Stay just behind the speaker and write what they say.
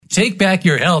Take Back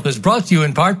Your Health is brought to you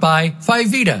in part by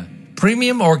Fivita,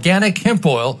 premium organic hemp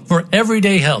oil for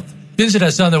everyday health. Visit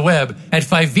us on the web at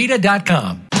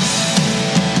Fivita.com.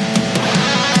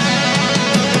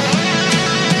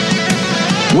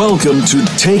 Welcome to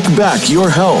Take Back Your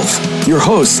Health. Your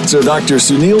hosts are Dr.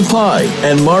 Sunil Pai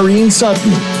and Maureen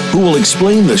Sutton, who will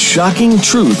explain the shocking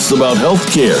truths about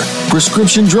healthcare,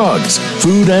 prescription drugs,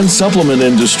 food and supplement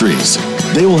industries.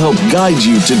 They will help guide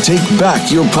you to take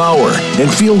back your power and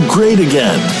feel great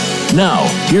again. Now,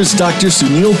 here's Dr.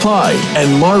 Sunil Pai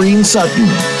and Maureen Sutton.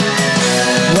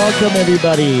 Welcome,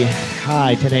 everybody.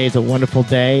 Hi, today is a wonderful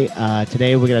day.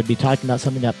 Today we're going to be talking about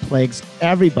something that plagues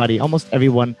everybody, almost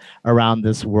everyone around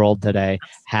this world today.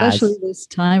 Especially this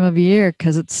time of year,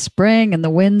 because it's spring and the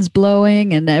wind's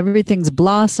blowing and everything's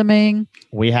blossoming.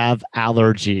 We have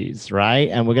allergies, right?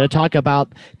 And we're going to talk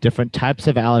about different types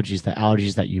of allergies, the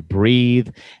allergies that you breathe,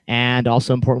 and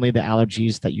also importantly, the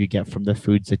allergies that you get from the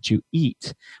foods that you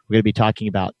eat. We're going to be talking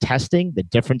about testing, the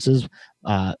differences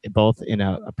both in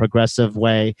a progressive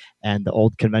way and the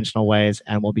old conventional ways.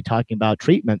 And we'll be talking about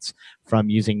treatments from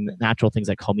using natural things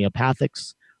like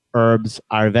homeopathics, herbs,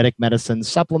 Ayurvedic medicine,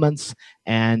 supplements,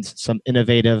 and some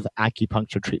innovative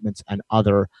acupuncture treatments and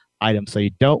other items. So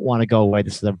you don't want to go away.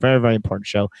 This is a very, very important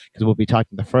show because we'll be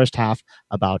talking the first half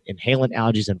about inhalant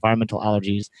allergies, environmental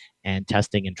allergies, and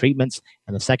testing and treatments.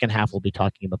 And the second half, we'll be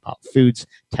talking about foods,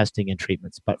 testing, and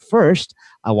treatments. But first,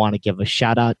 I want to give a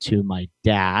shout out to my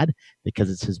dad because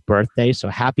it's his birthday. So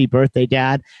happy birthday,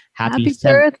 Dad. Happy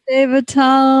birthday,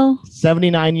 Vital.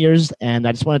 79 years. And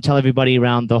I just want to tell everybody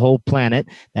around the whole planet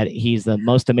that he's the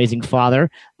most amazing father.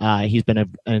 He's been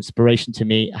an inspiration to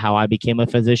me, how I became a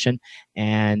physician.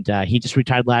 And he just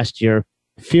retired last year,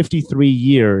 53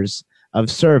 years of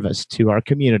service to our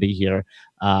community here,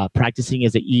 practicing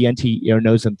as an ENT, ear,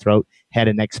 nose, and throat, head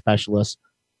and neck specialist,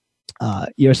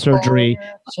 ear surgery,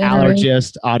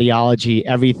 allergist, audiology,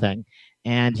 everything.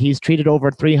 And he's treated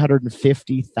over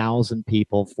 350,000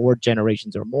 people, 4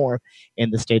 generations or more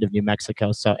in the state of New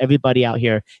Mexico. So everybody out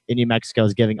here in New Mexico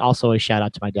is giving also a shout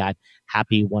out to my dad.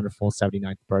 Happy, wonderful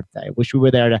 79th birthday. Wish we were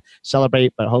there to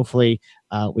celebrate, but hopefully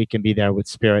we can be there with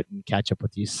spirit and catch up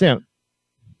with you soon.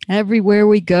 Everywhere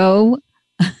we go,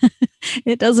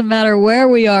 it doesn't matter where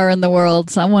we are in the world.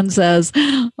 Someone says,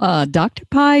 Dr.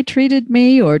 Pai treated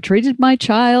me or treated my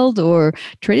child or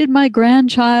treated my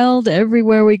grandchild.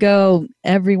 Everywhere we go,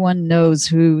 everyone knows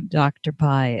who Dr.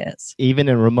 Pai is. Even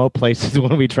in remote places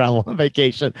when we travel on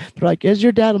vacation, they're like, is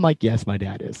your dad? I'm like, yes, my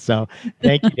dad is. So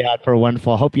thank you, Dad, for a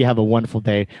wonderful. I hope you have a wonderful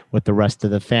day with the rest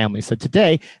of the family. So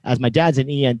today, as my dad's an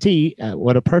ENT,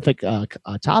 what a perfect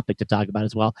topic to talk about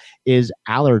as well is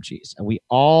allergies. And we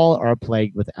all are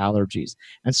plagued with allergies.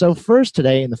 And so first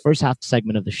today, in the first half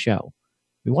segment of the show,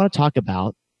 we want to talk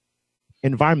about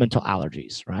environmental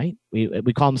allergies, right?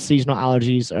 We call them seasonal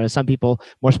allergies, or some people,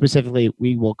 more specifically,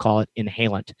 we will call it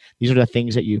inhalant. These are the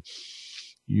things that you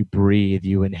breathe,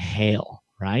 you inhale,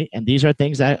 right? And these are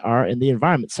things that are in the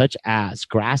environment, such as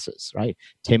grasses, right?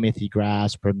 Timothy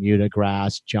grass, Bermuda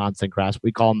grass, Johnson grass.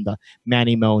 We call them the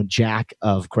Manny Moe and Jack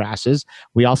of grasses.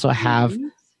 We also have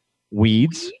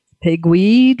weeds.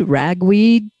 Pigweed,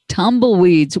 ragweed,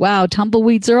 tumbleweeds. Wow,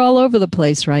 tumbleweeds are all over the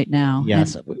place right now.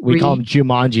 Yes, we call them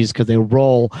Jumanjis because they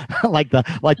roll like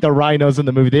the rhinos in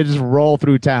the movie. They just roll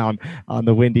through town on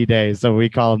the windy days. So we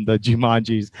call them the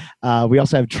Jumanjis. We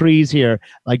also have trees here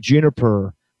like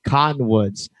juniper,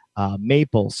 cottonwoods,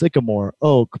 maple, sycamore,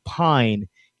 oak, pine.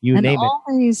 You name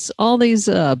it. All these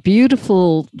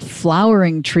beautiful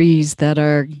flowering trees that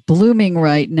are blooming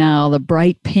right now, the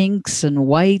bright pinks and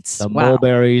whites. The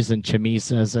mulberries and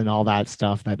chamisas and all that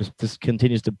stuff that just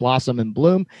continues to blossom and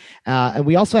bloom. And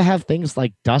we also have things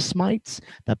like dust mites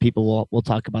that people will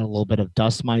talk about, a little bit of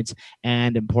dust mites,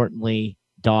 and importantly,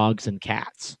 dogs and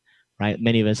cats. Right?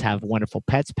 Many of us have wonderful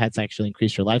pets. Pets actually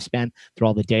increase your lifespan through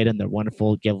all the data, and they're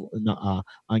wonderful, give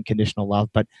unconditional love,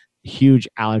 but huge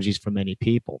allergies for many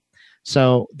people.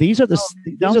 So these are the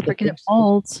don't forget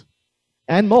molds.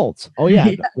 And molds. Oh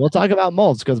yeah, we'll talk about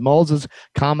molds because molds is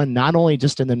common not only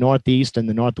just in the Northeast and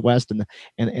the Northwest and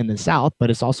the South, but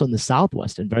it's also in the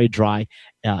Southwest. In very dry,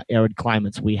 arid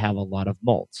climates, we have a lot of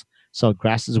molds. So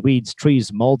grasses, weeds,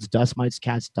 trees, molds, dust mites,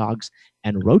 cats, dogs,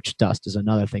 and roach dust is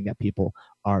another thing that people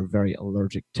are very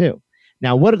allergic to.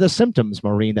 Now, what are the symptoms,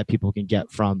 Maureen, that people can get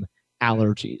from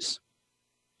allergies?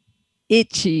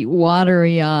 Itchy,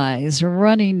 watery eyes,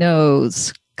 runny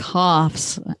nose,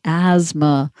 coughs,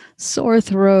 asthma, sore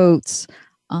throats,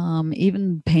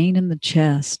 even pain in the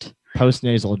chest.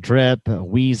 postnasal drip,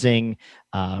 wheezing,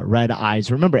 red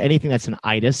eyes. Remember, anything that's an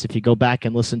itis, if you go back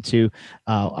and listen to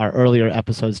our earlier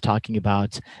episodes talking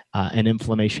about an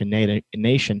inflammation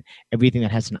nation, everything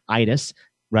that has an itis,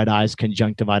 red eyes,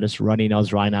 conjunctivitis, runny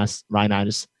nose,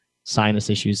 rhinitis, sinus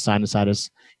issues, sinusitis,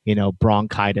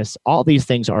 bronchitis, all these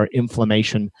things are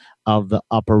inflammation of the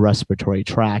upper respiratory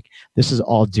tract. This is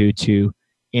all due to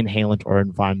inhalant or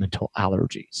environmental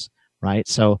allergies, right?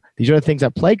 So these are the things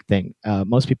that plague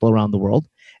most people around the world.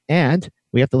 And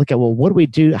we have to look at, well, what do we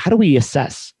do? How do we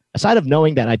assess? Aside of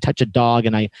knowing that I touch a dog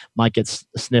and I might get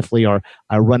sniffly, or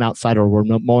I run outside, or we're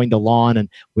mowing the lawn and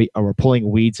we're pulling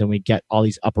weeds and we get all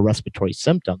these upper respiratory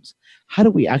symptoms, how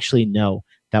do we actually know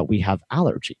that we have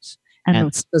allergies?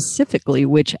 And specifically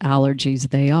which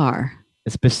allergies they are.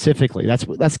 Specifically,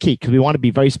 that's key, because we want to be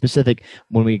very specific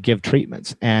when we give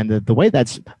treatments. And the way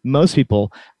that's most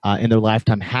people in their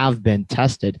lifetime have been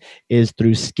tested is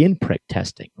through skin prick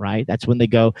testing, right? That's when they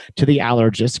go to the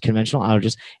allergist, conventional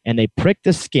allergist, and they prick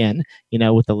the skin,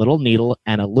 with a little needle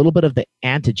and a little bit of the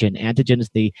antigen. Antigen is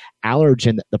the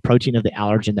allergen, the protein of the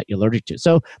allergen that you're allergic to.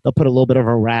 So they'll put a little bit of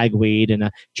a ragweed and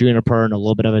a juniper and a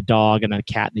little bit of a dog and a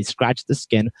cat, and they scratch the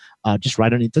skin just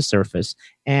right underneath the surface.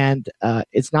 And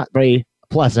it's not very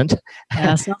pleasant.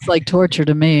 Yeah, sounds like torture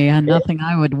to me, and nothing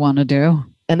I would want to do.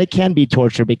 And it can be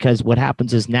torture, because what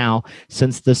happens is now,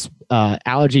 since this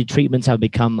allergy treatments have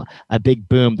become a big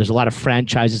boom, there's a lot of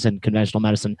franchises in conventional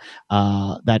medicine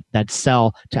that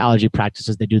sell to allergy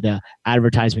practices. They do the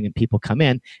advertising and people come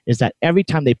in, is that every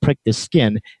time they prick the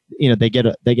skin, they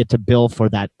get to bill for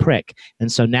that prick.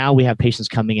 And so now we have patients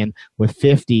coming in with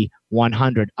 50,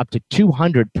 100, up to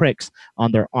 200 pricks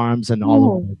on their arms and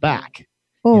all over their back.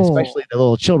 Especially the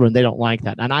little children, they don't like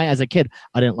that. And I, as a kid,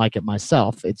 I didn't like it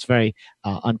myself. It's very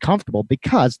uncomfortable,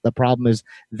 because the problem is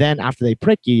then after they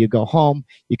prick you, you go home,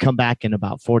 you come back in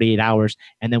about 48 hours,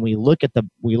 and then we look at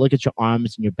your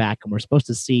arms and your back, and we're supposed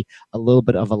to see a little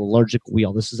bit of an allergic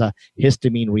wheal. This is a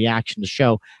histamine reaction to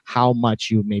show how much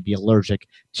you may be allergic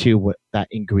to that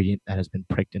ingredient that has been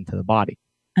pricked into the body.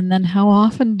 And then how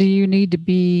often do you need to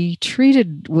be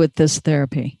treated with this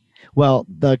therapy? Well,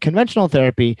 the conventional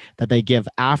therapy that they give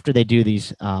after they do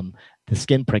these, the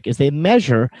skin prick, is they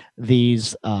measure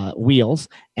these wheals,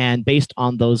 and based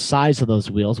on those size of those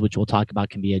wheals, which we'll talk about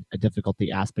can be a difficulty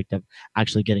aspect of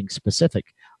actually getting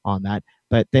specific on that,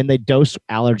 but then they dose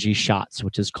allergy shots,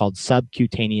 which is called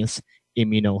subcutaneous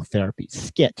immunotherapy,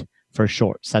 SCIT for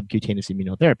short, subcutaneous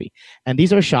immunotherapy. And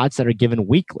these are shots that are given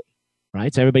weekly.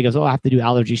 Right? So everybody goes, I have to do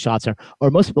allergy shots. Or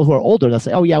most people who are older, they'll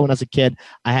say, when I was a kid,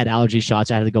 I had allergy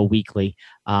shots. I had to go weekly.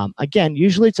 Again,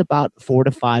 usually it's about 4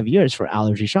 to 5 years for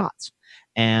allergy shots.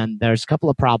 And there's a couple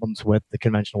of problems with the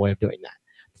conventional way of doing that.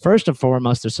 First and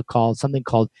foremost, there's something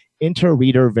called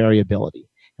inter-reader variability.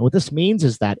 And what this means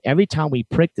is that every time we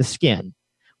prick the skin,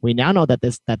 we now know that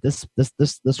this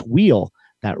wheal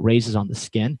that raises on the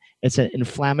skin, it's an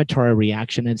inflammatory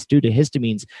reaction, and it's due to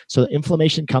histamines. So the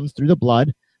inflammation comes through the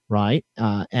blood, right?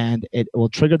 And it will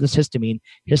trigger this histamine.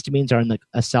 Histamines are in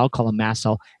a cell called a mast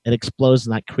cell. It explodes,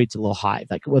 and that creates a little hive.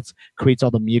 That creates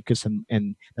all the mucus,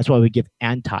 and that's why we give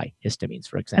antihistamines,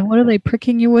 for example. And what are they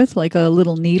pricking you with? Like a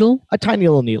little needle? A tiny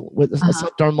little needle, with a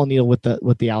subdermal needle with the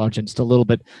allergen, just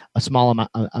a small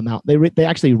amount. They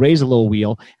actually raise a little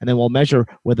wheal, and then we'll measure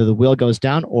whether the wheal goes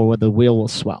down or whether the wheal will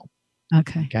swell.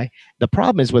 Okay. The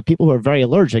problem is with people who are very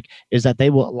allergic is that they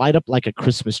will light up like a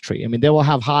Christmas tree. I mean, they will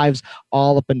have hives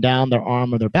all up and down their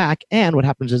arm or their back. And what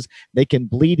happens is they can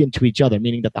bleed into each other,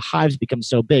 meaning that the hives become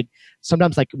so big.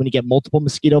 Sometimes, like when you get multiple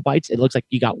mosquito bites, it looks like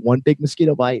you got one big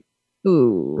mosquito bite.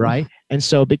 Ooh. Right. And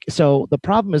so the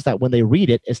problem is that when they read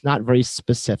it, it's not very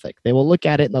specific. They will look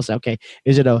at it and they'll say, okay,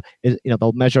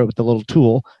 they'll measure it with the little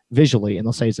tool visually, and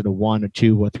they'll say, is it a 1 or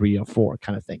 2 or 3 or 4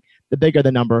 kind of thing. The bigger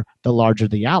the number, the larger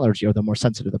the allergy, or the more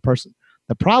sensitive the person.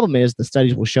 The problem is the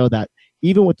studies will show that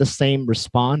even with the same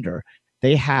responder,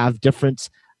 they have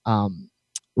different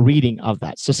reading of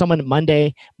that. So someone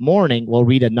Monday morning will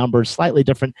read a number slightly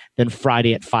different than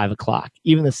Friday at 5 o'clock,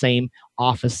 even the same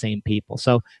office, same people.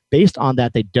 So based on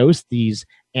that, they dose these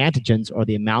antigens or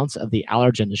the amounts of the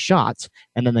allergen to shots,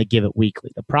 and then they give it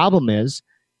weekly. The problem is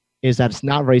that it's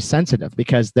not very sensitive,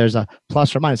 because there's a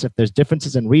plus or minus. If there's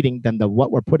differences in reading, then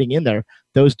what we're putting in there,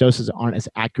 those doses aren't as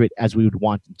accurate as we would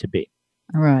want them to be.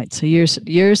 All right. So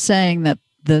you're saying that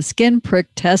the skin prick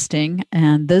testing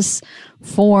and this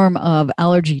form of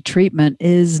allergy treatment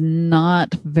is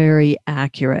not very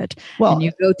accurate. Well, and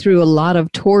you go through a lot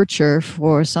of torture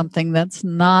for something that's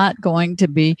not going to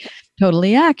be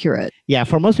totally accurate. Yeah,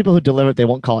 for most people who deliver it, they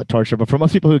won't call it torture, but for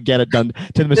most people who get it done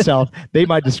to themselves, they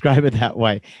might describe it that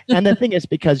way. And the thing is,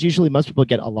 because usually most people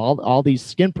get all these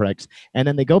skin pricks, and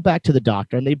then they go back to the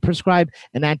doctor and they prescribe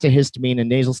an antihistamine, a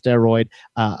nasal steroid,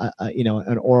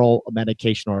 an oral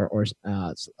medication or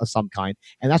some kind,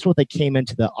 and that's what they came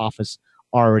into the office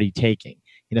already taking.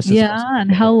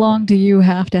 And how long do you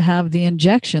have to have the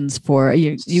injections for?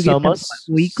 You get them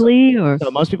weekly, or so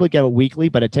most people get it weekly,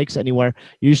 but it takes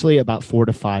usually about 4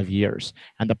 to 5 years.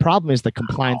 And the problem is the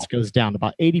compliance goes down.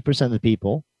 About 80% of the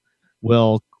people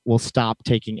will stop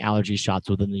taking allergy shots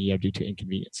within the year due to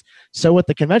inconvenience. So what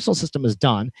the conventional system has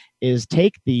done is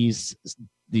take these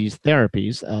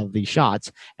therapies of these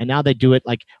shots, and now they do it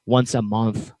like once a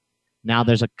month. Now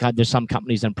there's some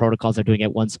companies and protocols that are doing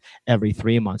it once every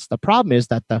 3 months. The problem is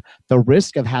that the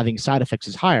risk of having side effects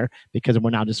is higher because we're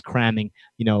now just cramming,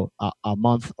 a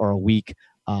month or a week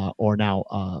or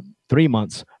now 3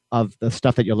 months of the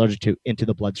stuff that you're allergic to into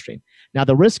the bloodstream. Now,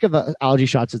 the risk of allergy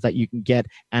shots is that you can get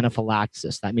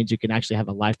anaphylaxis. That means you can actually have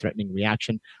a life-threatening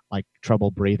reaction like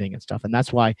trouble breathing and stuff. And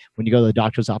that's why when you go to the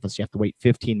doctor's office, you have to wait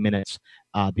 15 minutes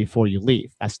before you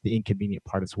leave. That's the inconvenient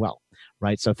part as well,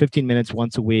 right? So 15 minutes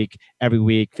once a week, every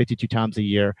week, 52 times a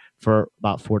year for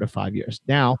about 4 to 5 years.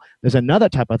 Now, there's another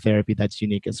type of therapy that's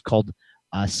unique. It's called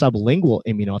sublingual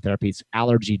immunotherapy. It's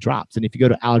allergy drops. And if you go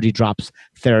to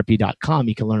allergydropstherapy.com,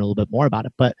 you can learn a little bit more about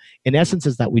it. But in essence,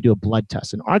 is that we do a blood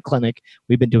test. In our clinic,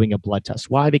 we've been doing a blood test.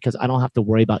 Why? Because I don't have to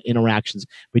worry about interactions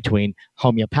between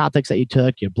homeopathics that you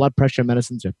took, your blood pressure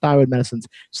medicines, your thyroid medicines,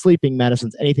 sleeping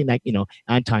medicines, anything like,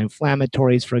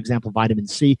 anti-inflammatories, for example, vitamin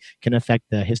C can affect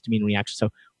the histamine reaction. So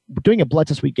doing a blood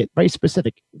test, we get very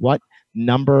specific what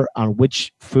number on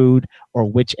which food or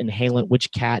which inhalant,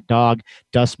 which cat, dog,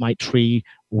 dust mite, tree,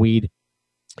 weed,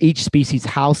 each species,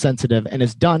 how sensitive, and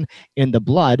it's done in the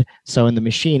blood. So in the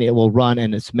machine, it will run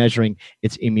and it's measuring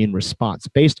its immune response.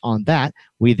 Based on that,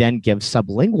 we then give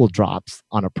sublingual drops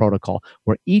on a protocol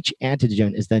where each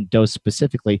antigen is then dosed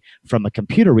specifically from a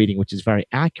computer reading, which is very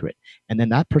accurate. And then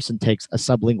that person takes a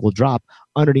sublingual drop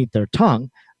underneath their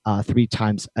tongue 3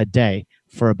 times a day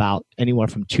for about anywhere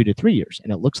from 2 to 3 years.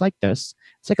 And it looks like this.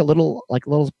 It's like a little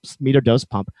meter dose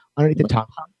pump underneath the tongue.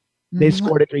 They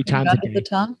squirt it 3 times a day. The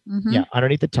tongue? Mm-hmm. Yeah,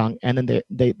 underneath the tongue. And then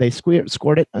they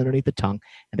squirt it underneath the tongue,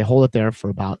 and they hold it there for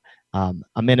about a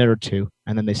minute or 2,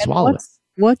 and then they swallow it.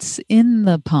 What's in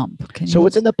the pump?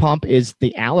 What's in the pump is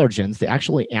the allergens, the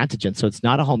actually antigens. So it's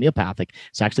not a homeopathic.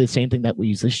 It's actually the same thing that we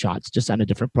use as shots, just on a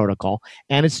different protocol.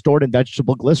 And it's stored in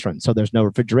vegetable glycerin. So there's no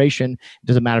refrigeration. It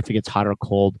doesn't matter if it gets hot or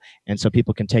cold. And so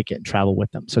people can take it and travel with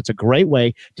them. So it's a great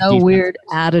way to no weird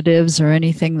additives or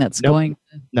anything that's going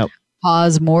to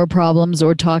cause more problems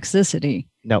or toxicity.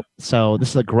 No. So this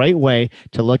is a great way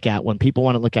to look at when people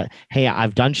want to look at, hey,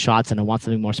 I've done shots and I want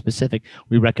something more specific.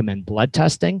 We recommend blood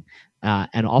testing.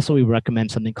 And also we recommend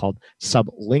something called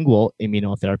sublingual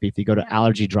immunotherapy. If you go to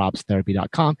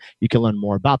allergydropstherapy.com, you can learn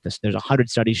more about this. There's 100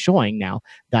 studies showing now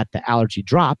that the allergy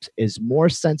drops is more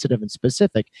sensitive and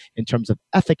specific in terms of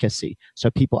efficacy. So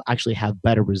people actually have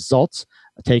better results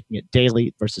taking it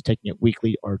daily versus taking it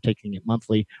weekly or taking it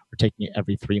monthly or taking it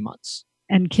every 3 months.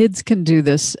 And kids can do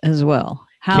this as well.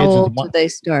 How old do they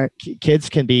start? Kids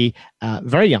can be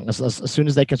very young. As soon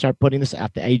as they can start putting this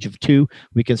at the age of 2,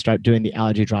 we can start doing the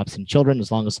allergy drops in children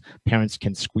as long as parents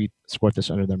can squirt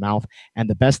this under their mouth. And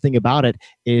the best thing about it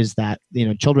is that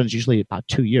children's usually about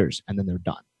 2 years and then they're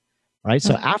done. Right?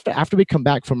 So after we come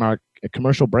back from our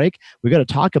commercial break, we're going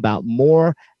to talk about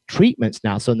more treatments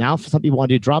now. So now if some people want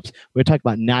to do drops, we're talking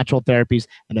about natural therapies,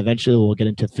 and eventually we'll get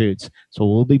into foods. So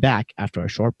we'll be back after a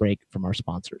short break from our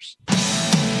sponsors.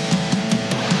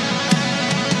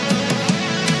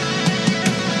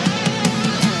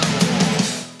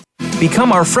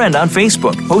 Become our friend on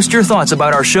Facebook. Post your thoughts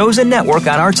about our shows and network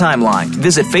on our timeline.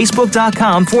 Visit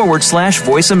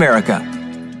Facebook.com/Voice America.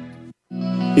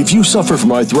 If you suffer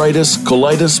from arthritis,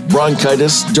 colitis,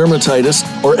 bronchitis, dermatitis,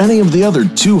 or any of the other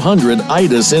 200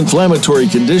 itis inflammatory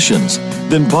conditions,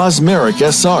 then Bosmeric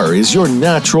SR is your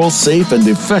natural, safe, and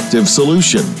effective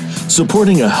solution,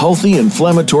 supporting a healthy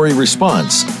inflammatory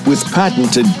response with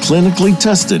patented, clinically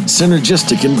tested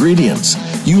synergistic ingredients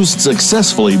used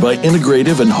successfully by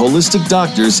integrative and holistic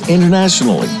doctors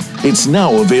internationally. It's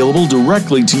now available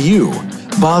directly to you.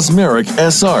 Bosmeric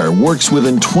SR works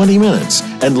within 20 minutes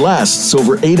and lasts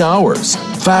over 8 hours.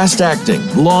 Fast-acting,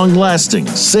 long-lasting,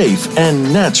 safe,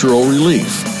 and natural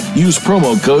relief. Use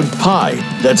promo code PAI,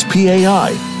 that's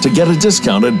P-A-I, to get a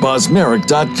discount at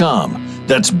bosmeric.com.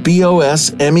 That's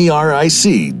BOSMERIC.com.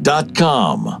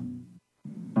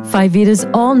 Phyvita's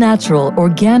all-natural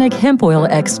organic hemp oil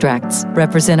extracts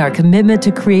represent our commitment to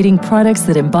creating products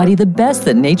that embody the best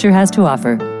that nature has to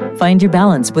offer. Find your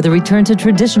balance with a return to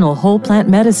traditional whole plant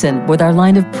medicine with our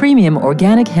line of premium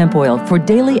organic hemp oil for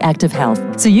daily active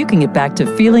health, so you can get back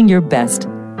to feeling your best.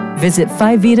 Visit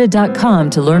Phyvita.com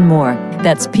to learn more.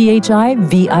 That's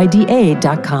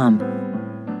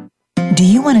PHIVIDA.com. Do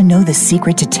you want to know the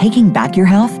secret to taking back your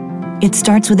health? It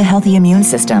starts with a healthy immune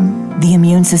system. The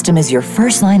immune system is your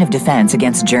first line of defense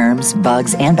against germs,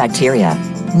 bugs, and bacteria.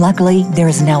 Luckily, there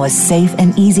is now a safe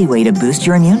and easy way to boost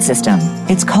your immune system.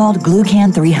 It's called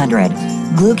Glucan 300.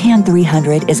 Glucan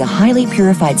 300 is a highly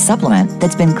purified supplement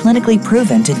that's been clinically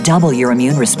proven to double your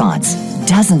immune response.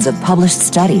 Dozens of published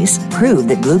studies prove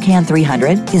that Glucan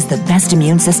 300 is the best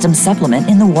immune system supplement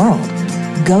in the world.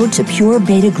 Go to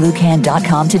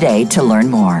purebetaglucan.com today to learn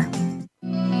more.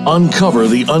 Uncover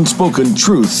the unspoken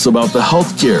truths about the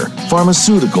healthcare,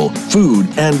 pharmaceutical, food,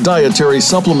 and dietary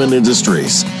supplement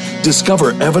industries.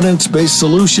 Discover evidence-based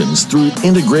solutions through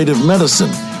integrative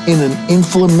medicine in an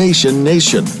inflammation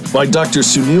nation by Dr.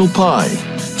 Sunil Pai.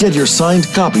 Get your signed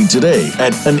copy today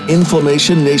at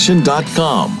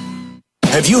aninflammationnation.com.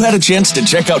 Have you had a chance to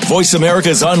check out Voice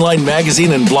America's online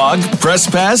magazine and blog, Press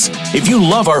Pass? If you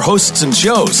love our hosts and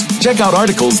shows, check out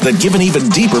articles that give an even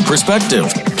deeper perspective.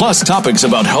 Plus topics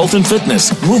about health and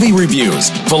fitness, movie reviews,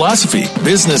 philosophy,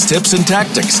 business tips and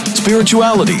tactics,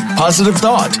 spirituality, positive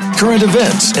thought, current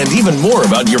events, and even more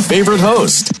about your favorite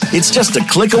host. It's just a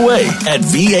click away at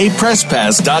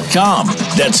vapresspass.com.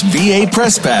 That's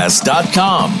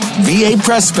vapresspass.com. VA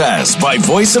Press Pass by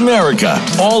Voice America.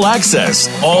 All access,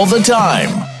 all the time.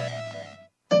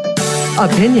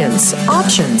 Opinions,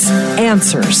 options,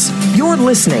 answers. You're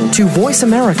listening to Voice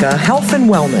America Health and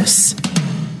Wellness.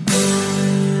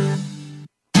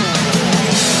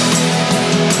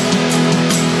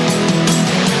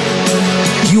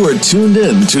 You are tuned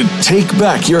in to Take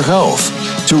Back Your Health.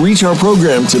 To reach our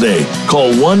program today,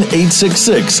 call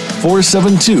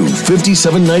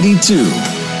 1-866-472-5792.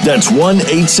 That's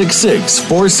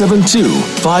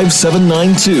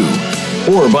 1-866-472-5792.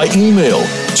 Or by email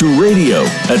to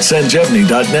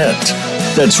radio@sanjevani.net.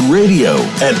 That's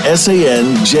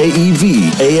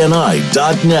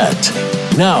radio@sanjevani.net.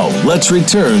 Now, let's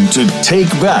return to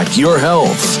Take Back Your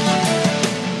Health.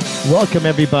 Welcome,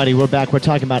 everybody. We're back. We're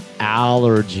talking about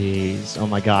allergies. Oh,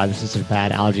 my God. This is a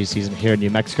bad allergy season here in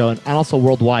New Mexico and also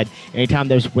worldwide. Anytime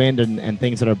there's wind and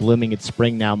things that are blooming, it's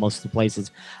spring now, most of the places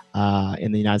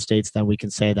in the United States, then we can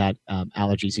say that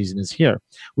allergy season is here.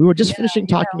 We were just finishing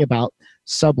talking about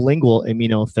sublingual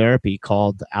immunotherapy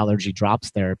called Allergy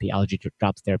Drops Therapy,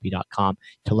 allergydropstherapy.com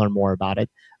to learn more about it.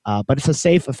 But it's a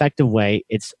safe, effective way.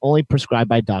 It's only prescribed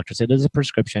by doctors. It is a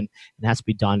prescription. It has to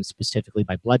be done specifically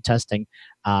by blood testing,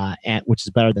 which is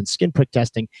better than skin prick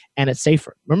testing, and it's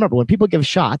safer. Remember, when people give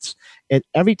shots,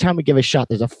 every time we give a shot,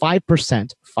 there's a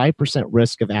 5%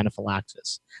 risk of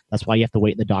anaphylaxis. That's why you have to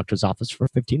wait in the doctor's office for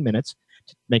 15 minutes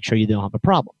to make sure you don't have a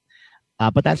problem.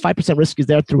 But that 5% risk is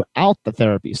there throughout the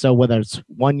therapy. So whether it's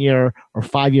 1 year or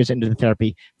 5 years into the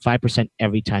therapy, 5%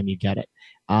 every time you get it.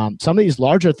 Some of these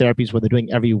larger therapies where they're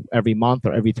doing every month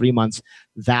or every 3 months,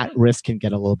 that risk can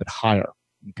get a little bit higher.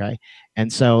 Okay.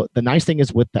 And so the nice thing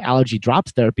is with the allergy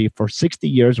drops therapy for 60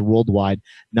 years worldwide,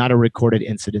 not a recorded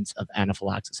incidence of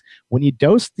anaphylaxis. When you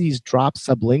dose these drops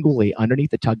sublingually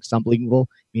underneath the tongue, sublingual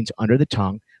means under the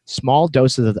tongue, small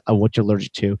doses of what you're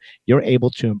allergic to, you're able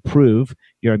to improve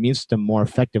your immune system more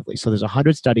effectively. So there's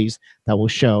 100 studies that will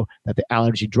show that the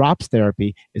allergy drops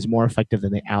therapy is more effective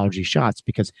than the allergy shots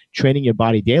because training your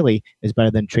body daily is better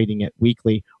than treating it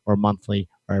weekly or monthly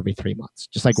or every 3 months,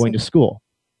 just like going to school.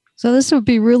 So this would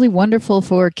be really wonderful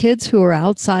for kids who are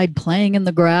outside playing in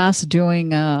the grass,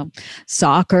 doing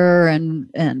soccer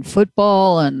and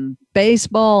football and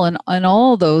baseball and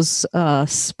all those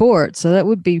sports. So that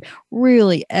would be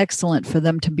really excellent for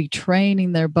them to be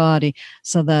training their body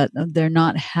so that they're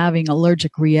not having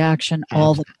allergic reaction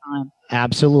all the time.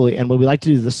 Absolutely. And what we like to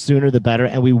do, the sooner the better.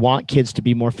 And we want kids to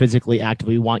be more physically active.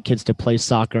 We want kids to play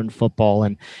soccer and football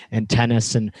and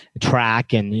tennis and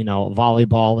track and,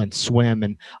 volleyball and swim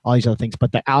and all these other things.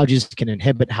 But the allergies can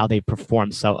inhibit how they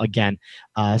perform. So again,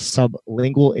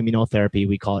 sublingual immunotherapy,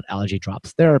 we call it allergy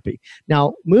drops therapy.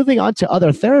 Now, moving on to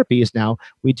other therapies now,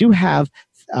 we do have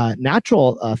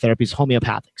natural therapies,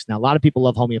 homeopathics. Now, a lot of people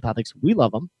love homeopathics. We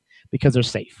love them because they're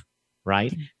safe.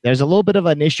 Right? There's a little bit of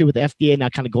an issue with the FDA now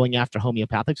kind of going after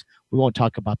homeopathics. We won't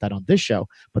talk about that on this show,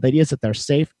 but the idea is that they're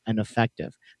safe and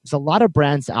effective. There's a lot of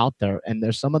brands out there, and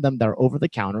there's some of them that are over the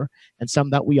counter and some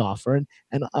that we offer.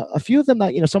 And a few of them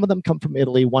that, some of them come from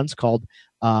Italy. One's called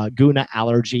Guna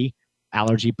Allergy.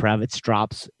 Allergy Prev. It's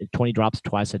drops, 20 drops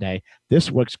twice a day.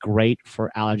 This works great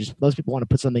for allergies. Those people want to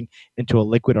put something into a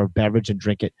liquid or beverage and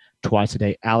drink it twice a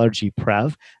day. Allergy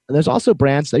Prev. And there's also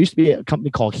brands. There used to be a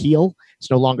company called Heal. It's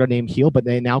no longer named Heal, but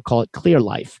they now call it Clear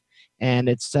Life. And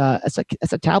it's a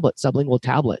tablet, sublingual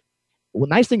tablet. The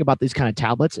nice thing about these kind of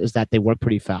tablets is that they work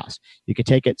pretty fast. You can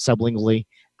take it sublingually.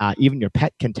 Even your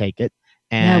pet can take it.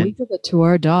 And yeah, we give it to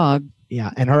our dog. yeah,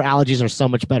 and her allergies are so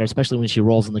much better, especially when she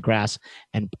rolls in the grass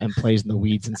and plays in the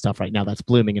weeds and stuff right now that's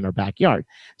blooming in her backyard.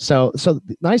 So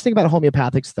the nice thing about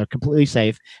homeopathics, they're completely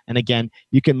safe. And again,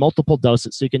 you can multiple dose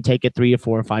it, so you can take it 3 or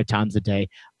 4 or 5 times a day.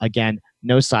 Again,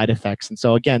 no side effects. And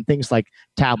so again, things like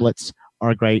tablets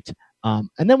are great. And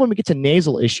then when we get to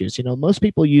nasal issues, most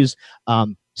people use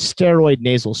steroid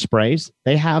nasal sprays.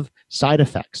 They have side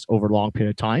effects over a long period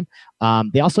of time.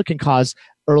 They also can cause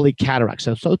early cataracts.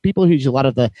 So people who use a lot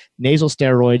of the nasal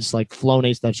steroids like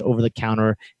Flonase, that's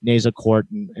over-the-counter, Nasacort,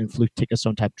 and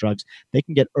fluticasone type drugs, they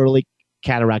can get early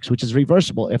cataracts, which is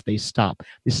reversible if they stop.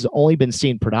 This has only been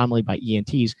seen predominantly by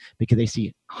ENTs because they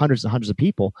see hundreds and hundreds of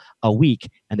people a week,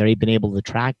 and they've been able to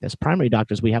track this. Primary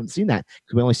doctors, we haven't seen that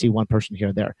because we only see one person here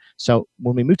or there. So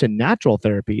when we move to natural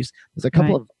therapies, there's a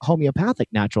couple of homeopathic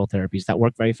natural therapies that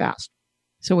work very fast.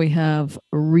 So we have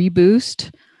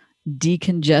Reboost,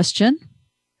 decongestion.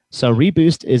 So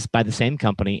Reboost is by the same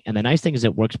company, and the nice thing is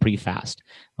it works pretty fast,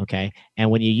 okay? And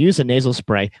when you use a nasal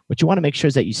spray, what you want to make sure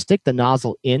is that you stick the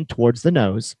nozzle in towards the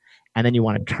nose, and then you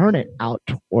want to turn it out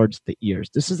towards the ears.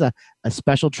 This is a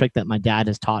special trick that my dad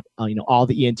has taught, all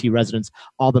the ENT residents,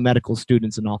 all the medical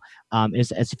students and all,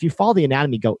 is as if you follow the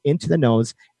anatomy, go into the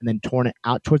nose and then turn it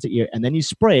out towards the ear, and then you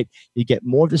spray it, you get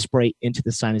more of the spray into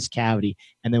the sinus cavity,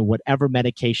 and then whatever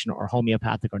medication or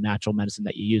homeopathic or natural medicine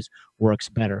that you use works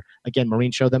better. Again,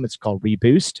 Maureen showed them, it's called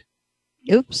Reboost.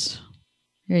 Oops.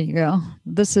 Here you go.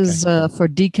 This is for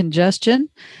decongestion.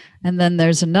 And then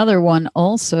there's another one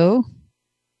also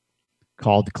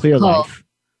called Clear Life.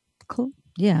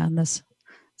 Yeah, and this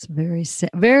is very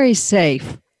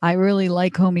safe. I really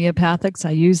like homeopathics.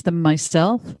 I use them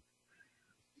myself.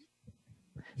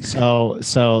 So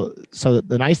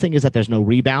the nice thing is that there's no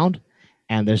rebound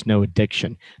and there's no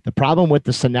addiction. The problem with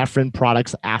the synephrine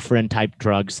products, Afrin type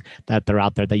drugs that they're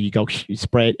out there, that you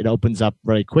spray it, it opens up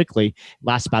very quickly,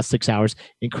 lasts about 6 hours,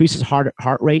 increases heart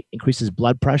rate, increases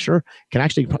blood pressure, can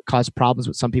actually cause problems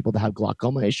with some people that have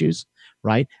glaucoma issues,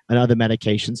 right? And other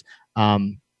medications.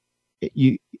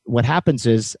 What happens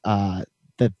is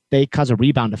that they cause a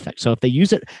rebound effect. So if they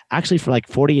use it actually for like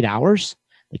 48 hours,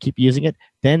 they keep using it,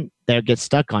 then they get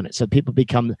stuck on it. So people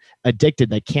become addicted.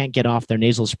 They can't get off their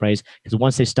nasal sprays because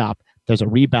once they stop, there's a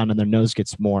rebound and their nose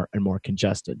gets more and more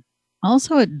congested.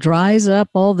 Also, it dries up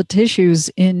all the tissues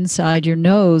inside your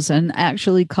nose and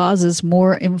actually causes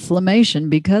more inflammation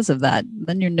because of that.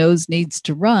 Then your nose needs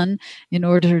to run in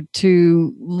order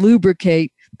to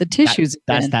lubricate the tissues.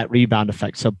 That's that rebound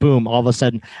effect. So boom, all of a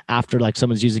sudden, after like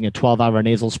someone's using a 12-hour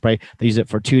nasal spray, they use it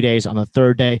for 2 days. On the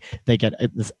third day, they get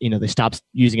they stop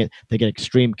using it, they get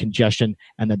extreme congestion,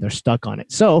 and then they're stuck on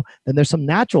it. So then there's some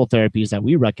natural therapies that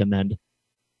we recommend.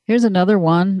 Here's another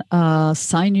one,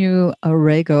 Sinu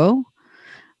Arega,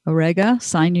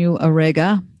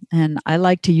 and I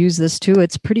like to use this too.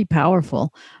 It's pretty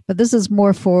powerful, but this is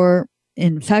more for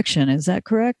infection. Is that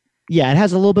correct? Yeah, it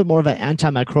has a little bit more of an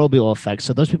antimicrobial effect.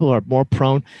 So those people who are more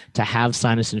prone to have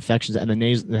sinus infections and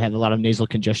they have a lot of nasal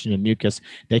congestion and mucus,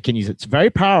 they can use it. It's very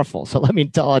powerful. So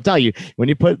I'll tell you, when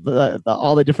you put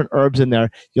all the different herbs in there,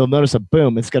 you'll notice a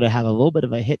boom. It's going to have a little bit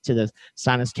of a hit to the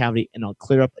sinus cavity, and it'll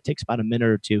clear up. It takes about a minute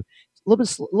or two. It's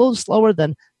a little slower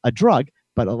than a drug,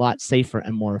 but a lot safer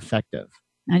and more effective.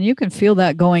 And you can feel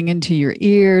that going into your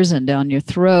ears and down your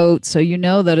throat. So you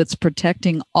know that it's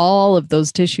protecting all of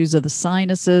those tissues of the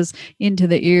sinuses into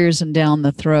the ears and down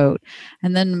the throat.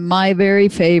 And then my very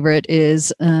favorite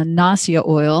is Nausea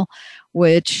oil,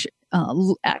 which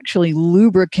actually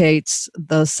lubricates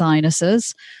the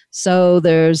sinuses. So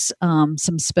there's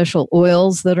some special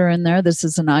oils that are in there. This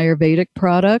is an Ayurvedic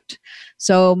product.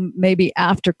 So maybe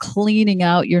after cleaning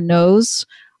out your nose,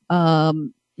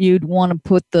 you'd want to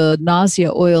put the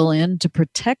nausea oil in to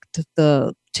protect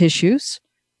the tissues.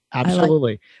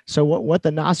 Absolutely. So what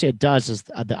the nausea does is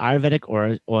the Ayurvedic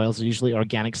oils are usually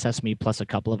organic sesame plus a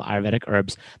couple of Ayurvedic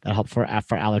herbs that help for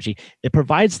allergy. It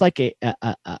provides like a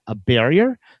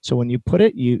barrier. So when you put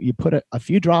it, you put a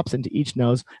few drops into each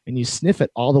nose and you sniff it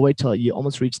all the way till you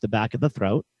almost reach the back of the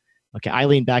throat. Okay, I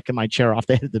lean back in my chair off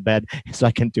the edge of the bed so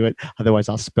I can do it. Otherwise,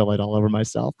 I'll spill it all over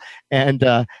myself. And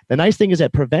the nice thing is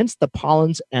it prevents the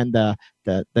pollens and the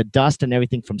dust and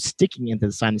everything from sticking into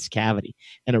the sinus cavity.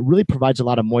 And it really provides a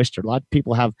lot of moisture. A lot of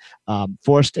people have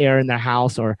forced air in their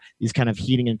house or these kind of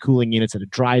heating and cooling units that it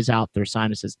dries out their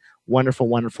sinuses. Wonderful,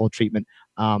 wonderful treatment.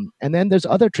 And then there's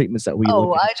other treatments that we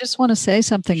look at. I just want to say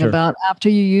something Sure. about after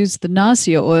you use the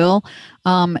nausea oil.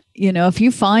 If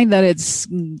you find that it's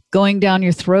going down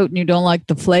your throat and you don't like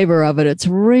the flavor of it, it's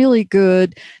really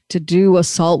good to do a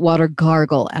saltwater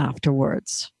gargle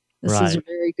afterwards. This is Right.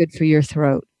 very good for your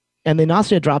throat. And the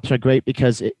nausea drops are great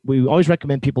because we always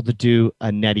recommend people to do a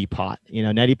neti pot.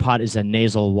 Neti pot is a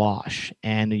nasal wash.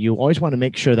 And you always want to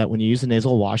make sure that when you use a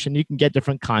nasal wash, and you can get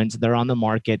different kinds, they're on the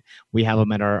market. We have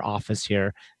them at our office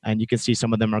here. And you can see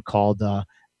some of them are called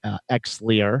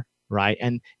Xlear, right?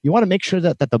 And you want to make sure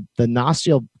that the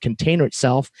nostril container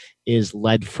itself is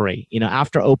lead-free.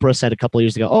 After Oprah said a couple of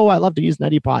years ago, I love to use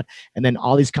neti pot, and then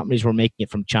all these companies were making it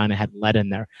from China, had lead in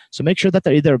there. So make sure that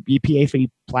they're either BPA-free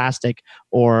plastic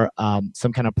or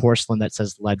some kind of porcelain that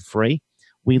says lead-free.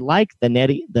 We like the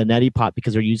neti pot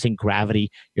because they're using gravity.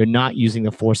 You're not using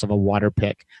the force of a water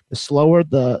pick. The slower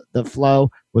the flow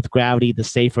with gravity, the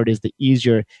safer it is, the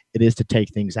easier it is to take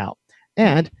things out.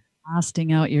 And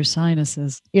Blasting out your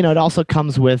sinuses. it also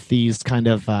comes with these kind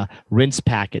of rinse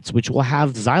packets, which will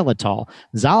have xylitol.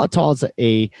 Xylitol is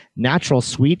a natural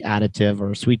sweet additive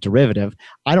or sweet derivative.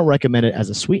 I don't recommend it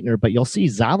as a sweetener, but you'll see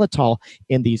xylitol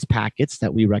in these packets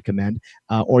that we recommend,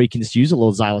 or you can just use a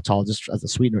little xylitol just as a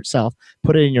sweetener itself.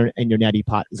 Put it in your neti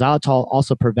pot. Xylitol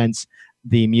also prevents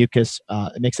the mucus.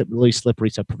 It makes it really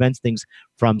slippery, so it prevents things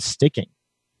from sticking.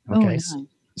 Okay. Yeah.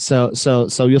 So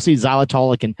you'll see xylitol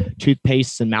like in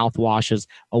toothpastes and mouthwashes,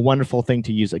 a wonderful thing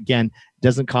to use. Again,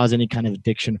 doesn't cause any kind of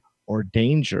addiction or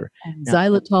danger. And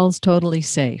xylitol is totally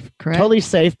safe, correct? Totally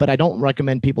safe, but I don't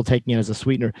recommend people taking it as a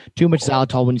sweetener. Too much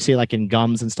xylitol, when you see like in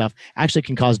gums and stuff, actually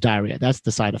can cause diarrhea. That's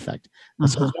the side effect.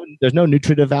 So there's no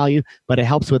nutritive value, but it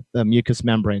helps with the mucous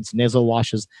membranes, nasal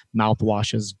washes, mouth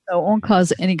washes. So it won't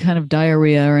cause any kind of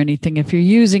diarrhea or anything if you're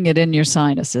using it in your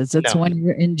sinuses. It's when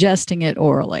you're ingesting it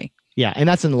orally. Yeah, and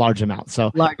that's in large amounts.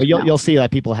 So Large but amounts. you'll see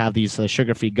that people have these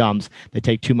sugar-free gums. They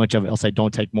take too much of it. They'll say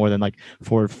don't take more than like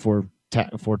four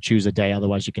chews a day.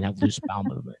 Otherwise, you can have loose bowel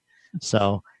movement.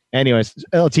 So anyways,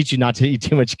 it'll teach you not to eat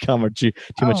too much gum or chew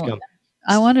too much gum.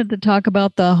 I wanted to talk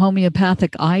about the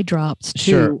homeopathic eye drops too.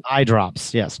 Sure, eye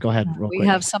drops. Yes, go ahead. Real We quick.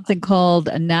 have something called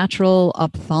a Natural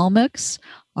Ophthalmics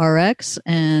RX,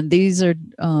 and these are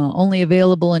only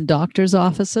available in doctors'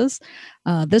 offices.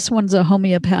 This one's a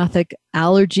homeopathic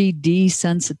allergy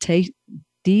desensitization.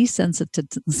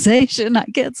 I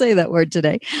can't say that word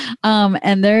today.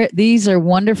 And these are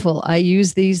wonderful. I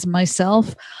use these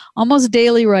myself almost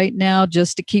daily right now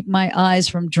just to keep my eyes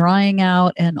from drying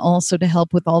out and also to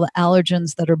help with all the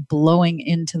allergens that are blowing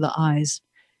into the eyes.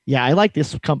 Yeah, I like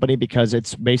this company because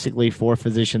it's basically for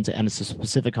physicians and it's a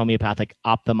specific homeopathic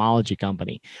ophthalmology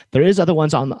company. There is other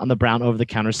ones on the brown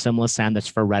over-the-counter, Simlasan, that's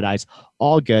for red eyes,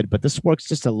 all good, but this works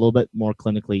just a little bit more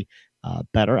clinically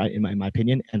better, in my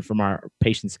opinion. And from our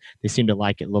patients, they seem to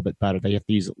like it a little bit better. They have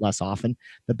to use it less often.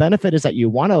 The benefit is that you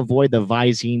want to avoid the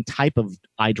Visine type of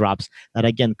eye drops that,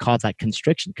 again, cause that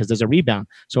constriction because there's a rebound.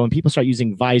 So when people start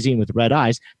using Visine with red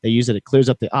eyes, they use it, it clears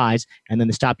up the eyes, and then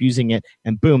they stop using it,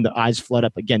 and boom, the eyes flood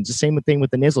up again. It's the same thing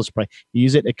with the nasal spray. You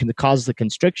use it, it can cause the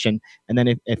constriction, and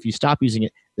then if you stop using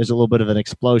it, there's a little bit of an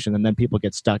explosion, and then people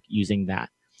get stuck using that.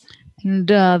 And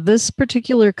this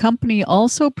particular company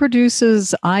also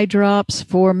produces eye drops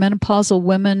for menopausal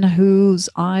women whose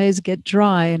eyes get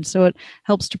dry. And so it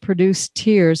helps to produce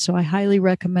tears. So I highly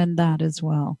recommend that as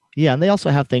well. Yeah, and they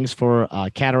also have things for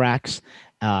cataracts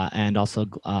and also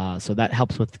so that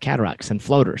helps with cataracts and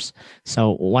floaters.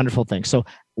 So wonderful thing. So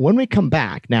when we come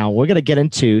back, now we're going to get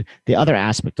into the other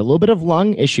aspect, a little bit of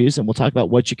lung issues, and we'll talk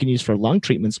about what you can use for lung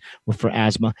treatments for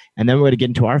asthma. And then we're going to get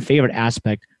into our favorite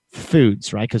aspect,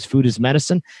 foods, right? Because food is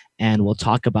medicine, and we'll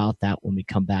talk about that when we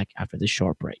come back after this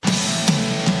short break.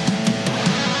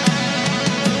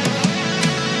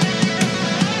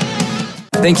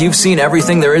 Think you've seen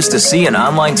everything there is to see in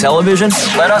online television?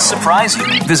 Let us surprise you.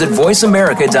 Visit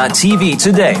voiceamerica.tv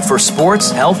today for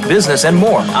sports, health, business, and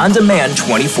more on demand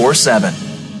 24/7.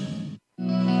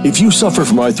 If you suffer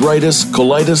from arthritis,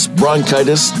 colitis,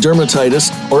 bronchitis,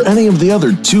 dermatitis, or any of the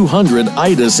other 200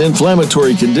 itis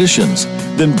inflammatory conditions,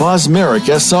 then Bosmeric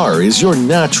SR is your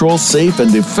natural, safe,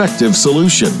 and effective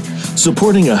solution,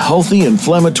 supporting a healthy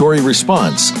inflammatory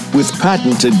response with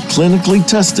patented, clinically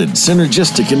tested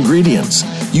synergistic ingredients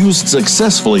used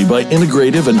successfully by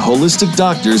integrative and holistic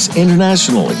doctors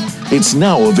internationally. It's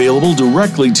now available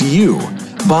directly to you.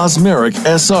 Bosmeric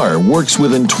SR works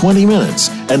within 20 minutes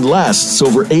and lasts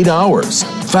over 8 hours.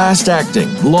 Fast-acting,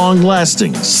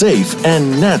 long-lasting, safe,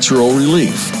 and natural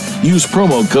relief. Use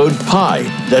promo code PAI,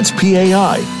 that's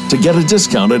P-A-I, to get a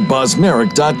discount at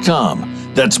bosmeric.com.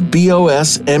 That's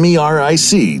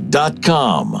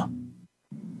BOSMERIC.com.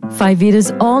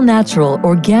 Phyvita's all-natural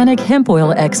organic hemp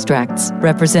oil extracts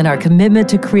represent our commitment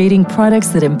to creating products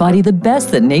that embody the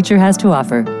best that nature has to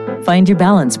offer. Find your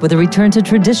balance with a return to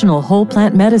traditional whole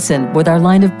plant medicine with our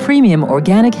line of premium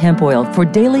organic hemp oil for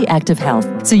daily active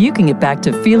health, so you can get back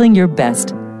to feeling your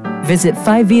best. Visit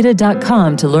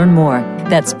Phyvita.com to learn more.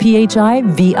 That's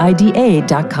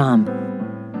PHIVIDA.com.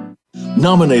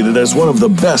 Nominated as one of the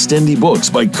best indie books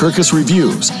by Kirkus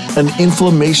Reviews, An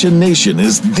Inflammation Nation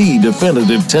is the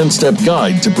definitive 10-step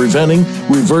guide to preventing,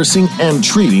 reversing, and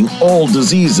treating all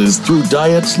diseases through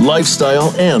diet,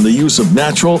 lifestyle, and the use of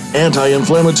natural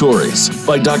anti-inflammatories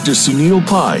by Dr. Sunil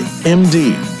Pai,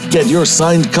 MD. Get your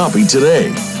signed copy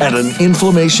today at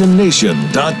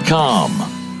aninflammationnation.com.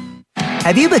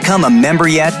 Have you become a member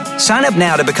yet? Sign up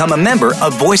now to become a member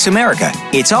of Voice America.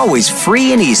 It's always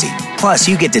free and easy. Plus,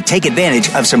 you get to take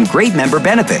advantage of some great member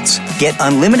benefits. Get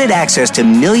unlimited access to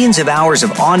millions of hours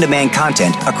of on-demand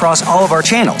content across all of our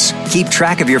channels. Keep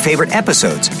track of your favorite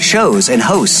episodes, shows, and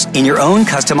hosts in your own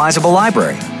customizable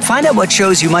library. Find out what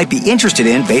shows you might be interested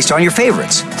in based on your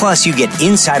favorites. Plus, you get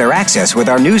insider access with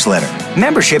our newsletter.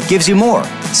 Membership gives you more.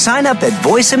 Sign up at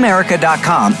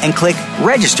voiceamerica.com and click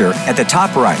Register at the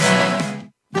top right.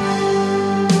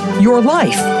 Your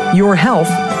life, your health,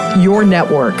 your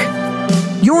network.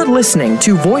 You're listening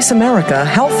to Voice America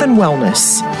Health and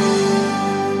Wellness.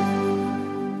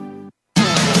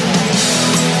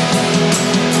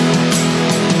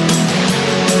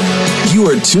 You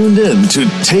are tuned in to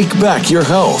Take Back Your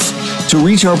Health. To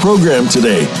reach our program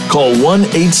today, call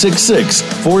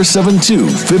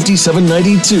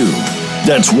 1-866-472-5792.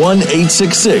 That's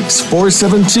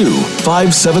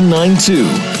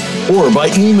 1-866-472-5792. Or by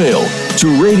email to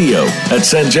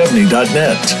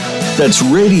radio@sanjevani.net. That's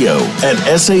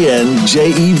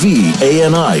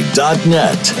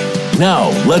radio@sanjevani.net.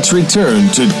 Now, let's return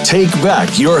to Take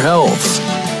Back Your Health.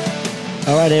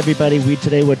 All right, everybody.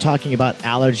 Today we're talking about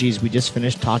allergies. We just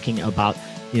finished talking about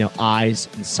eyes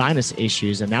and sinus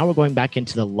issues, and now we're going back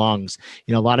into the lungs.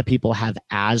 A lot of people have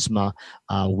asthma,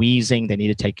 wheezing. They need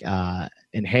to take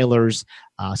inhalers.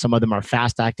 Some of them are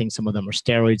fast-acting. Some of them are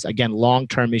steroids. Again,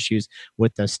 long-term issues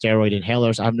with the steroid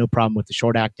inhalers. I have no problem with the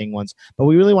short-acting ones, but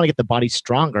we really want to get the body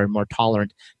stronger and more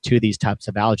tolerant to these types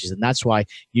of allergies. And that's why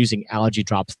using allergy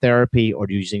drops therapy or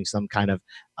using some kind of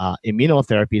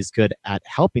immunotherapy is good at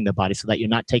helping the body so that you're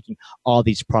not taking all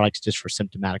these products just for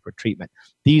symptomatic or treatment.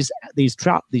 These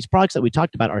products that we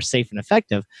talked about are safe and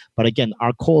effective, but again,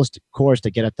 our core is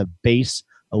to get at the base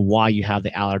of why you have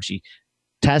the allergy,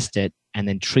 test it, and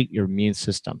then treat your immune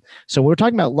system. So we're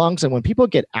talking about lungs, and when people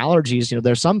get allergies,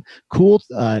 there's some cool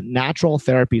natural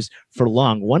therapies for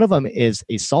lung. One of them is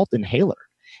a salt inhaler,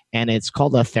 and it's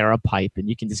called a TheraPipe, and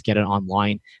you can just get it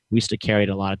online. We used to carry it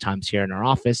a lot of times here in our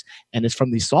office, and it's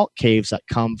from these salt caves that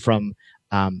come from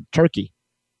Turkey.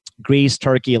 Greece,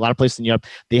 Turkey, a lot of places in Europe,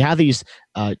 they have these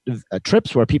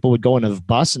trips where people would go in a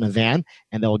bus and a van,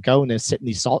 and they'll go and sit in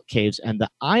these salt caves, and the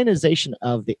ionization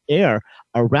of the air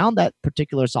around that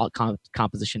particular salt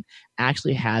composition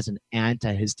actually has an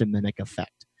antihistaminic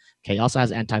effect. Okay, it also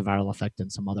has antiviral effect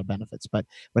and some other benefits. But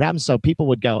what happens, so people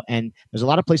would go, and there's a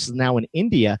lot of places now in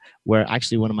India where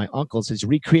actually one of my uncles has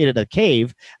recreated a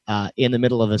cave in the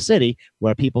middle of a city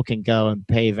where people can go and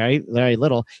pay very, very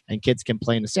little, and kids can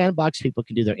play in the sandbox, people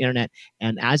can do their internet,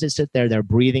 and as they sit there, they're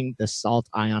breathing the salt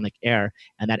ionic air,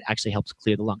 and that actually helps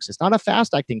clear the lungs. It's not a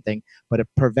fast-acting thing, but it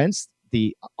prevents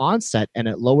the onset, and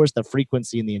it lowers the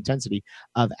frequency and the intensity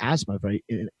of asthma very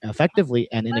effectively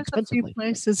and inexpensively. There's a few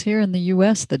places here in the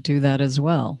U.S. that do that as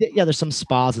well. Yeah, there's some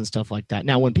spas and stuff like that.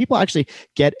 Now, when people actually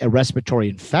get a respiratory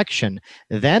infection,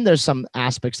 then there's some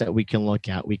aspects that we can look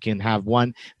at. We can have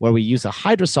one where we use a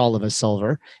hydrosol of a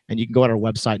silver, and you can go on our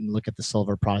website and look at the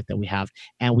silver product that we have.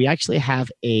 And we actually have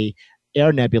a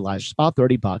air nebulizer. It's about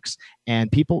 $30, and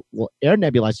people will air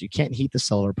nebulize. You can't heat the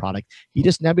silver product. You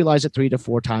just nebulize it 3 to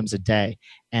 4 times a day,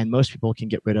 and most people can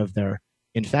get rid of their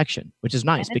infection, which is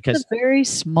nice because it's a very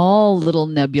small little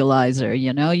nebulizer.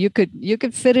 You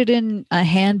could fit it in a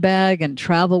handbag and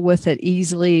travel with it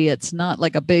easily. It's not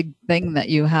like a big thing that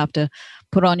you have to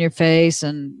put on your face,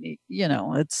 and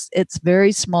it's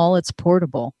very small. It's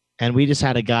portable. And we just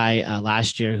had a guy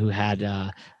last year who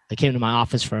had they came to my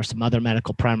office for some other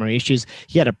medical primary issues.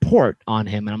 He had a port on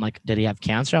him, and I'm like, did he have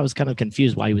cancer? I was kind of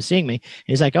confused why he was seeing me. And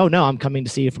he's like, oh, no, I'm coming to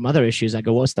see you from other issues. I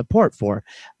go, what's the port for?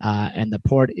 And the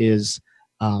port is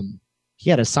he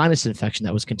had a sinus infection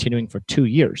that was continuing for 2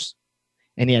 years.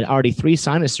 And he had already 3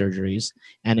 sinus surgeries,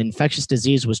 and infectious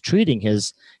disease was treating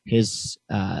his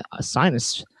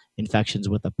sinus infections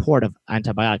with a port of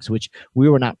antibiotics, which we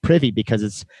were not privy because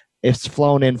it's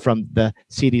flown in from the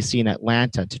CDC in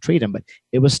Atlanta to treat him, but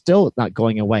it was still not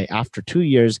going away after 2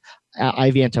 years.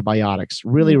 IV antibiotics,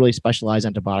 really specialized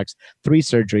antibiotics, 3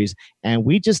 surgeries, and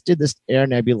we just did this air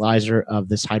nebulizer of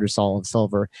this hydrosol of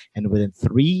silver, and within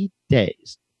 3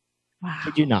 days, Wow.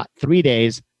 I do not, 3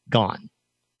 days gone.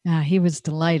 Yeah, he was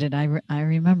delighted. I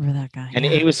remember that guy. And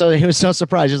yeah. he was so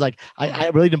surprised. He was like, I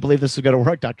really didn't believe this was going to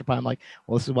work, Dr. Pye. I'm like,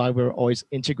 well, this is why we're always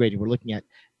integrating. We're looking at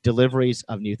deliveries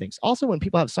of new things. Also, when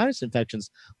people have sinus infections,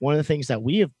 one of the things that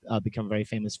we have become very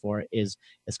famous for is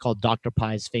it's called Dr.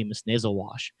 Pye's famous nasal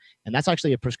wash. And that's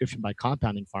actually a prescription by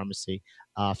compounding pharmacy.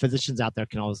 Physicians out there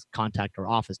can always contact our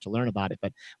office to learn about it.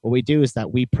 But what we do is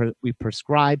that we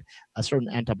prescribe a certain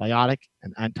antibiotic,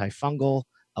 an antifungal,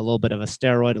 a little bit of a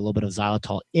steroid, a little bit of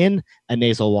xylitol in a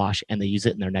nasal wash, and they use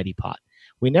it in their neti pot.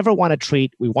 We never want to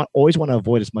treat, always want to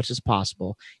avoid as much as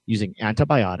possible using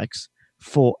antibiotics,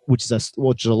 which is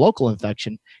a local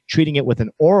infection, treating it with an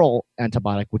oral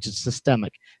antibiotic, which is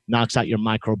systemic, knocks out your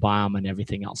microbiome and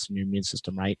everything else in your immune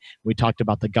system, right? We talked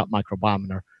about the gut microbiome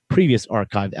in our previous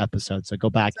archived episode, so go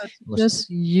back. So just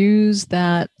use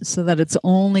that so that it's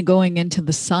only going into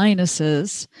the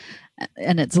sinuses,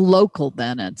 and it's local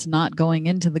then. It's not going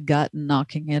into the gut and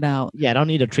knocking it out. Yeah, I don't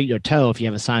need to treat your toe if you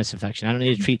have a sinus infection. I don't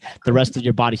need to treat the rest of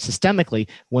your body systemically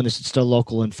when there's still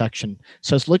local infection.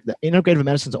 So it's the integrative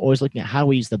medicine is always looking at how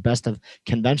we use the best of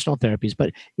conventional therapies.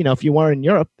 But, if you were in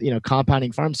Europe,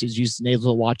 compounding pharmacies use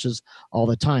nasal washes all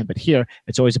the time. But here,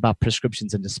 it's always about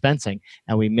prescriptions and dispensing,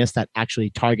 and we miss that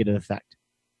actually targeted effect.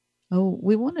 Oh,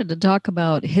 we wanted to talk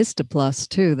about Histoplus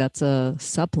too. That's a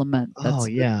supplement.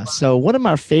 So one of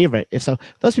my favorite, so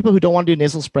those people who don't want to do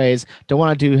nasal sprays, don't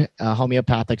want to do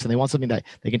homeopathics, and they want something that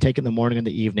they can take in the morning and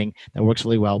the evening that works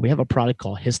really well, we have a product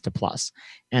called Histoplus.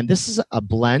 And this is a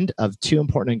blend of 2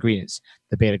 important ingredients,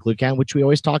 the beta-glucan, which we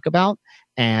always talk about,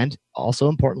 and also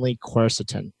importantly,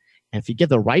 quercetin. And if you give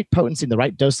the right potency and the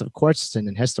right dose of quercetin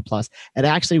in Histoplus, it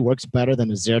actually works better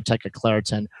than a Zyrtec, a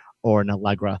Claritin, or an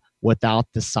Allegra without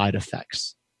the side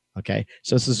effects. Okay,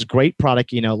 so this is a great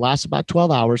product. Lasts about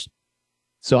 12 hours.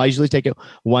 So I usually take it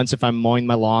once if I'm mowing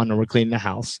my lawn or we're cleaning the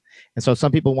house. And so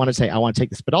some people want to say, I want to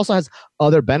take this, but it also has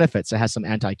other benefits. It has some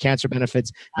anti-cancer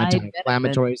benefits,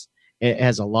 anti-inflammatories. It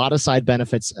has a lot of side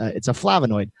benefits. It's a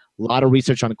flavonoid. A lot of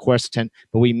research on quercetin,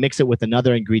 but we mix it with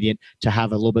another ingredient to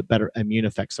have a little bit better immune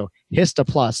effect. So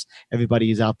Histoplus, everybody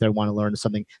who's out there want to learn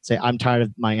something, say, I'm tired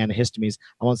of my antihistamines.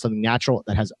 I want something natural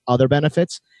that has other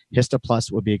benefits.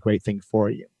 Histoplus would be a great thing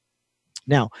for you.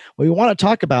 Now, what we want to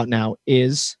talk about now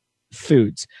is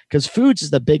foods, because foods is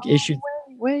the big issue.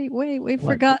 Wait. We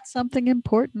forgot something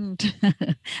important.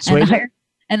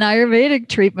 An Ayurvedic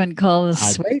treatment called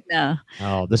Swetna.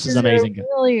 Oh, this is amazing. A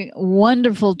really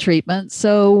wonderful treatment.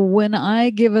 So when I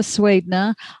give a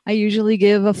Swetna, I usually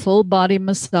give a full body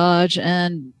massage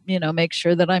and, make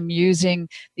sure that I'm using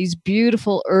these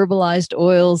beautiful herbalized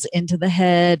oils into the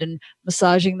head and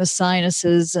massaging the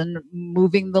sinuses and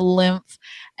moving the lymph.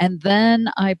 And then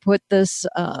I put this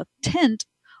tent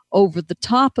over the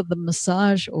top of the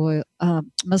massage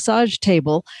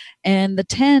table, and the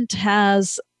tent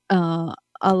has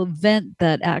a vent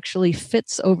that actually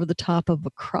fits over the top of a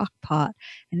crock pot.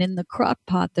 And in the crock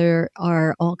pot, there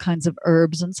are all kinds of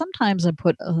herbs. And sometimes I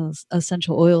put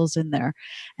essential oils in there,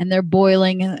 and they're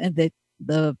boiling, and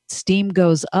the steam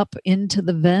goes up into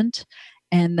the vent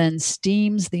and then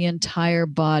steams the entire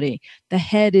body. The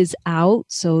head is out,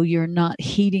 so you're not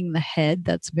heating the head.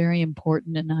 That's very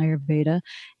important in Ayurveda.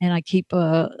 And I keep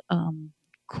a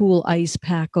cool ice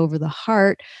pack over the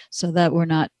heart so that we're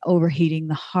not overheating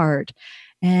the heart.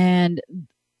 And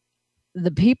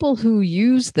the people who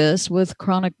use this with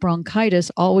chronic bronchitis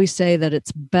always say that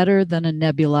it's better than a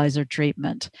nebulizer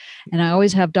treatment. And I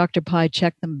always have Dr. Pye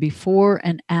check them before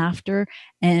and after,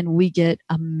 and we get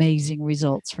amazing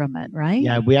results from it, right?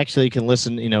 Yeah, we actually can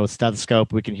listen, with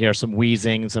stethoscope, we can hear some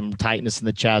wheezing, some tightness in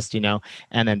the chest, and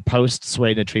then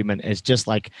post-Swetna treatment is just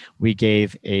like we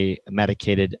gave a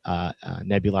medicated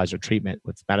nebulizer treatment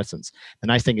with medicines. The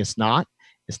nice thing is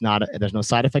there's no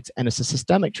side effects, and it's a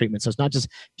systemic treatment. So it's not just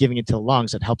giving it to the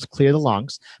lungs. It helps clear the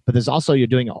lungs, but there's also, you're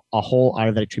doing a whole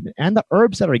Ayurvedic treatment. And the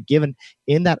herbs that are given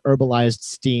in that herbalized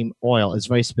steam oil is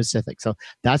very specific. So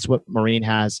that's what Maureen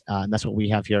has, and that's what we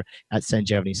have here at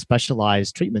Sanjivani,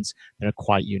 specialized treatments that are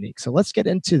quite unique. So let's get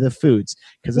into the foods,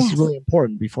 because this is really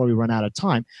important before we run out of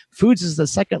time. Foods is the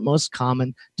second most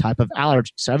common type of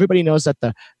allergy. So everybody knows that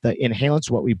the inhalants,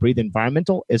 what we breathe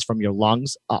environmental, is from your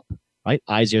lungs up. right?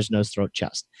 Eyes, ears, nose, throat,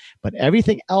 chest. But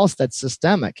everything else that's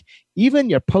systemic, even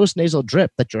your postnasal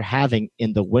drip that you're having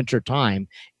in the winter time,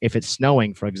 if it's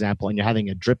snowing, for example, and you're having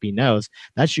a drippy nose,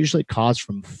 that's usually caused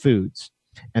from foods.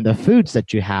 And the foods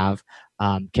that you have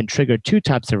can trigger two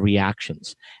types of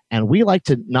reactions. And we like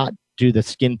to not do the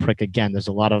skin prick again. There's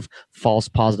a lot of false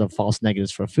positive, false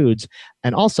negatives for foods.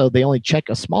 And also, they only check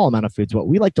a small amount of foods. What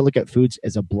we like to look at foods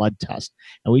is a blood test.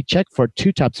 And we check for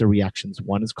two types of reactions.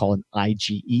 One is called an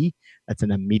IgE. That's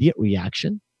an immediate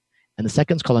reaction. And the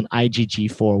second is called an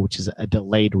IgG4, which is a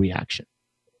delayed reaction.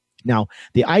 Now,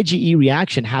 the IgE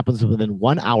reaction happens within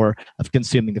 1 hour of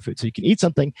consuming the food. So you can eat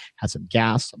something, have some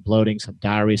gas, some bloating, some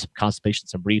diarrhea, some constipation,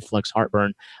 some reflux,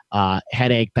 heartburn,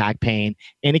 headache, back pain,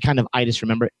 any kind of itis.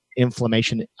 Remember,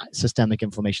 inflammation, systemic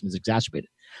inflammation is exacerbated.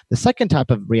 The second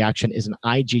type of reaction is an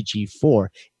IgG4.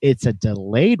 It's a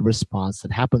delayed response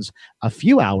that happens a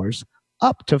few hours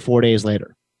up to 4 days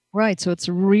later. Right. So it's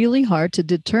really hard to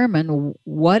determine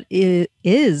what it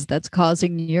is that's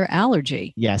causing your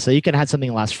allergy. Yeah. So you can have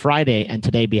something last Friday and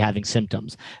today be having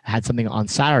symptoms. Had something on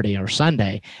Saturday or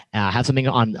Sunday, had something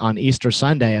on Easter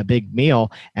Sunday, a big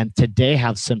meal, and today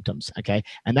have symptoms. Okay.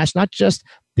 And that's not just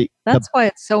That's why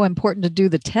it's so important to do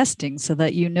the testing so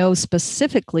that you know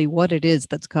specifically what it is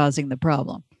that's causing the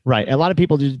problem. Right. A lot of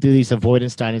people do these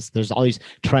avoidance diets. There's all these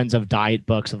trends of diet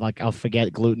books of like, I'll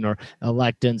forget gluten or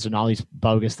lectins and all these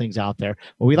bogus things out there.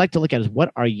 What we like to look at is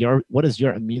what does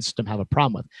your immune system have a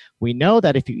problem with? We know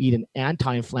that if you eat an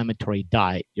anti-inflammatory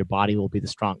diet, your body will be the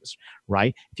strongest,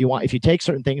 right? If you take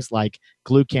certain things like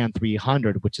Glucan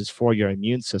 300, which is for your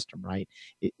immune system, right?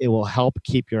 It will help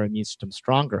keep your immune system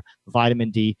stronger. Vitamin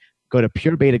D. Go to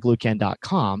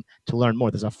purebetaglucan.com to learn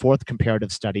more. There's a fourth comparative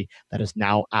study that is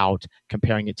now out,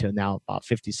 comparing it to now about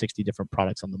 50, 60 different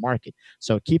products on the market.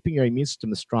 So keeping your immune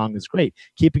system strong is great.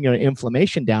 Keeping your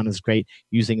inflammation down is great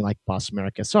using like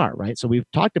Bosmeric SR, right? So we've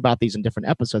talked about these in different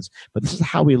episodes, but this is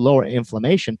how we lower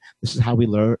inflammation. This is how we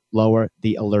lower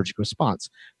the allergic response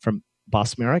from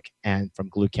Bosmeric and from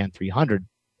Glucan 300.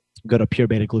 Go to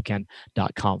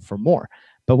purebetaglucan.com for more.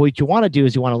 But what you want to do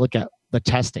is you want to look at the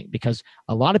testing, because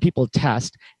a lot of people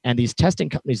test and these testing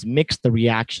companies mix the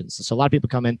reactions. So a lot of people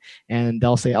come in and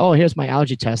they'll say, oh, here's my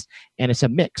allergy test, and it's a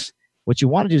mix. What you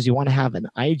want to do is you want to have an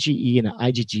IgE and an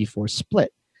IgG4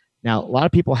 split. Now, a lot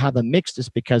of people have them mixed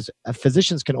just because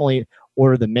physicians can only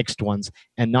order the mixed ones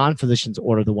and non-physicians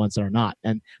order the ones that are not.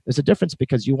 And there's a difference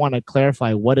because you want to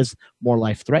clarify what is more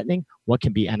life-threatening, what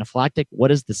can be anaphylactic,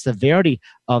 what is the severity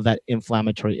of that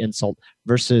inflammatory insult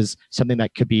versus something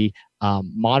that could be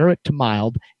moderate to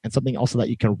mild and something also that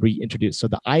you can reintroduce. So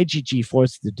the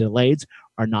IgG4s, the delays,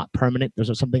 are not permanent.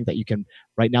 There's something that you can,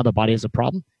 right now the body has a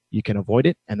problem, you can avoid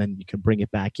it and then you can bring it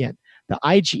back in. The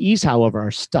IgEs, however, are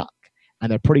stuck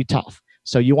and they're pretty tough.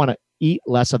 So you want to eat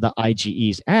less of the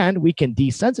IgEs, and we can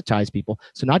desensitize people.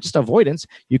 So not just avoidance,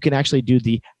 you can actually do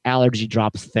the allergy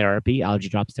drops therapy,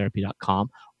 allergydropstherapy.com,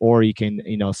 or you can,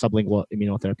 sublingual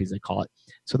immunotherapy, as they call it.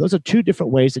 So those are two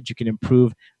different ways that you can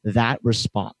improve that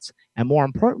response. And more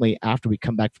importantly, after we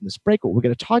come back from this break, what we're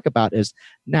going to talk about is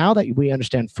now that we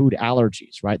understand food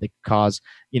allergies, right? They cause,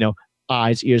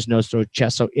 eyes, ears, nose, throat,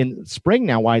 chest. So in spring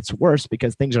now, why it's worse,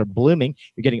 because things are blooming,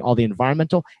 you're getting all the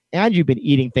environmental, and you've been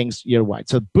eating things year-wide.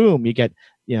 So boom, you get,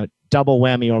 double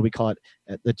whammy, or we call it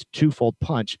the twofold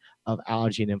punch of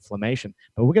allergy and inflammation.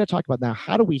 But we're going to talk about now,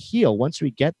 how do we heal once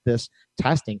we get this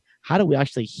testing? How do we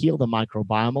actually heal the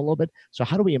microbiome a little bit? So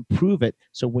how do we improve it?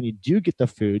 So when you do get the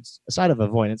foods, aside of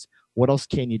avoidance, what else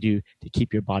can you do to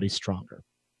keep your body stronger?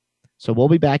 So we'll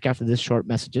be back after this short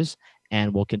messages,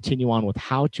 and we'll continue on with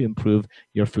how to improve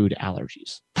your food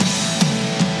allergies.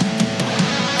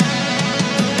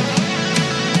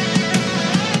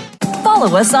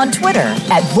 Follow us on Twitter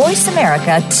at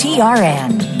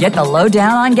VoiceAmericaTRN. Get the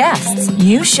lowdown on guests,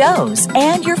 new shows,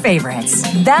 and your favorites.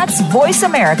 That's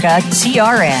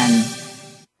VoiceAmericaTRN.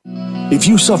 If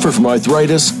you suffer from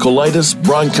arthritis, colitis,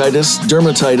 bronchitis,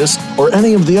 dermatitis, or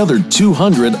any of the other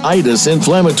 200 itis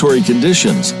inflammatory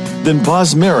conditions, then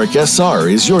Bosmeric SR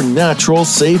is your natural,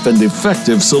 safe, and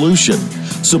effective solution,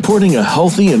 supporting a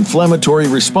healthy inflammatory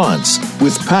response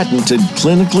with patented,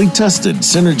 clinically tested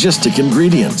synergistic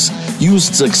ingredients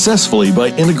used successfully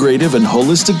by integrative and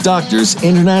holistic doctors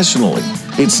internationally.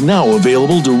 It's now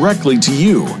available directly to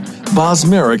you.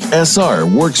 Bosmeric SR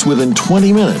works within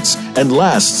 20 minutes and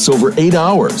lasts over 8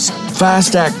 hours.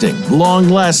 Fast-acting,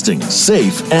 long-lasting,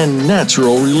 safe, and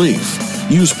natural relief.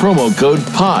 Use promo code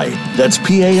PI, that's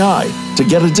PAI, to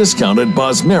get a discount at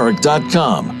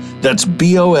bosmeric.com. That's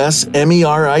BOSMERIC.com.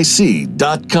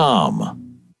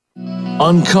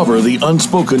 Uncover the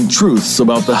unspoken truths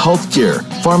about the healthcare,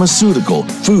 pharmaceutical,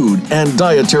 food, and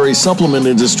dietary supplement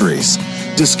industries.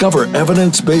 Discover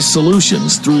evidence-based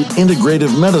solutions through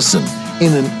integrative medicine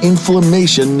in an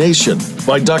Inflammation Nation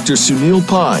by Dr. Sunil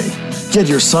Pai. Get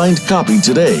your signed copy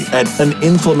today at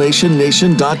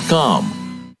aninflammationnation.com.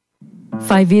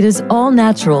 Phyvita's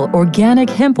all-natural organic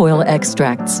hemp oil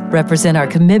extracts represent our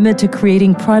commitment to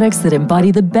creating products that embody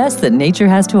the best that nature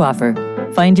has to offer.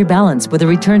 Find your balance with a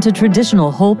return to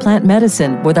traditional whole plant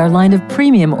medicine with our line of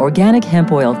premium organic hemp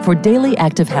oil for daily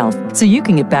active health, so you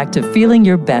can get back to feeling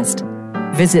your best.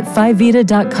 Visit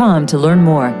Phyvita.com to learn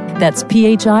more. That's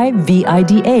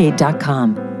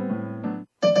PHIVIDA.com.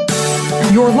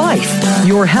 Your life,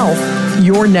 your health,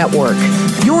 your network.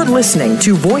 You're listening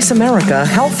to Voice America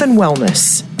Health and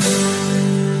Wellness.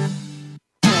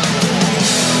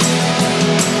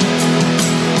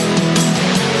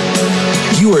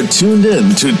 You are tuned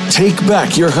in to Take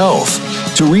Back Your Health.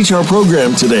 To reach our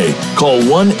program today, call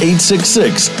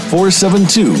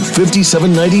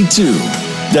 1-866-472-5792.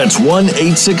 That's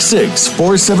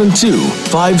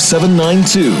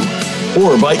 1-866-472-5792.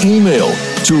 Or by email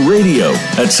to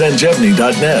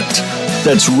radio@sanjevani.net.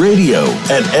 That's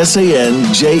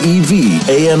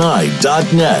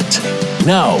radio@sanjevani.net.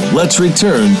 Now, let's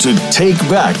return to Take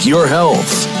Back Your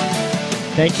Health.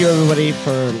 Thank you, everybody,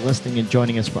 for listening and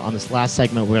joining us on this last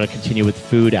segment. We're going to continue with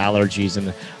food allergies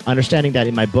and understanding that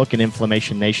in my book, An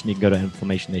Inflammation Nation. You can go to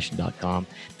inflammationnation.com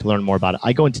to learn more about it.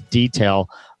 I go into detail.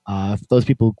 If those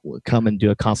people come and do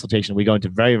a consultation, we go into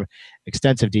very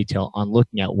extensive detail on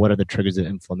looking at what are the triggers of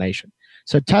inflammation.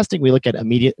 So testing, we look at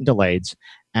immediate and delayed.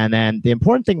 And then the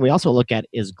important thing we also look at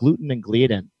is gluten and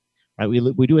gliadin. Right?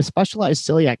 We do a specialized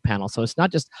celiac panel. So it's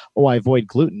not just, I avoid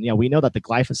gluten. We know that the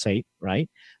glyphosate, right?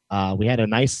 We had a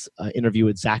nice interview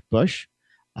with Zach Bush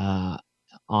on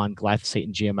glyphosate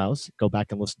and GMOs. Go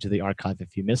back and listen to the archive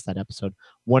if you missed that episode.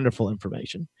 Wonderful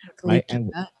information, right?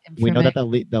 And we know that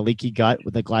the leaky gut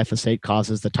with the glyphosate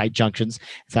causes the tight junctions.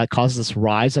 That causes this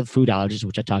rise of food allergies,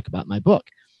 which I talk about in my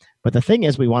book. But the thing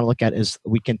is, we want to look at is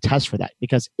we can test for that,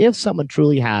 because if someone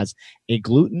truly has a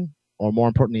gluten, or more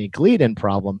importantly, a gliadin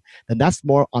problem, then that's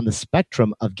more on the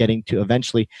spectrum of getting to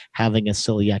eventually having a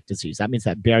celiac disease. That means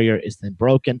that barrier is then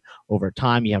broken over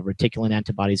time. You have reticulin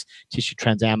antibodies, tissue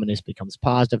transaminase becomes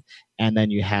positive, and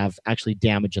then you have actually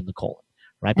damage in the colon,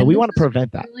 right? But we want to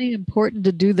prevent that. It's really important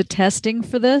to do the testing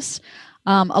for this.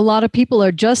 A lot of people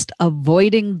are just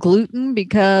avoiding gluten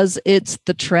because it's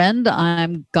the trend.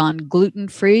 I'm gone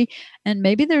gluten-free. And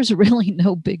maybe there's really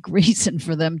no big reason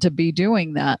for them to be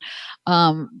doing that.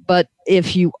 But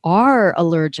if you are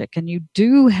allergic and you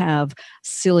do have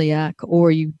celiac or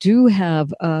you do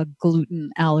have a gluten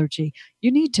allergy,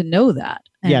 you need to know that.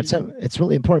 And it's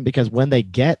really important, because when they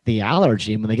get the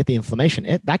allergy and when they get the inflammation,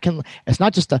 it's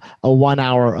not just a 1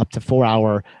 hour up to 4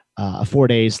 hour 4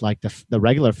 days like the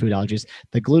regular food allergies.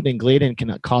 The gluten and gliadin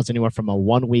can cause anywhere from a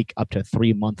 1 week up to a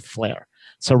 3 month flare.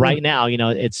 So right now,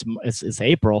 it's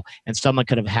April, and someone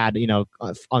could have had,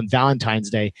 on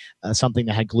Valentine's Day, something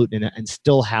that had gluten in it and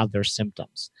still have their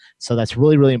symptoms. So that's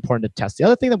really, really important to test. The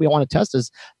other thing that we want to test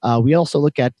is we also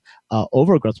look at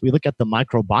overgrowth. We look at the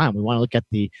microbiome. We want to look at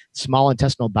the small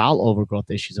intestinal bowel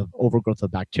overgrowth issues of overgrowth of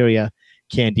bacteria,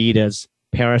 candidas,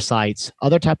 parasites,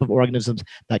 other type of organisms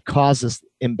that cause this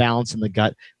imbalance in the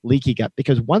gut, leaky gut.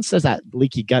 Because once there's that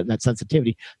leaky gut and that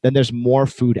sensitivity, then there's more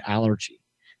food allergy.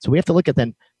 So we have to look at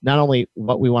then not only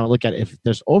what we want to look at if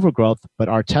there's overgrowth, but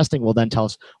our testing will then tell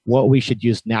us what we should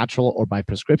use natural or by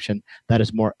prescription that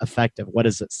is more effective. What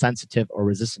is it sensitive or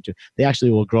resistant to? They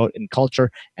actually will grow it in culture,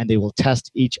 and they will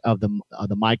test each of the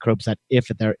microbes that if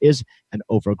there is an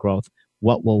overgrowth,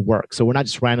 what will work. So we're not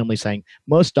just randomly saying,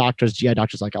 most doctors, GI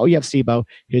doctors, like, you have SIBO,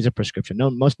 here's a prescription.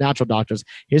 No, most natural doctors,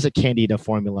 here's a Candida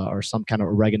formula or some kind of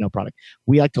oregano product.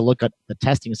 We like to look at the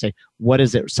testing and say, what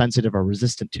is it sensitive or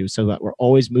resistant to, so that we're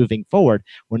always moving forward.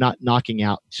 We're not knocking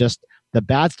out just the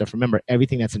bad stuff. Remember,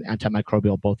 everything that's an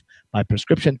antimicrobial, both by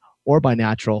prescription or by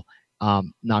natural,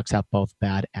 knocks out both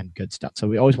bad and good stuff. So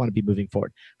we always want to be moving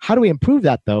forward. How do we improve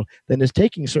that, though? Then is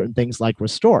taking certain things like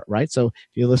Restore, right? So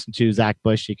if you listen to Zach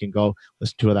Bush, you can go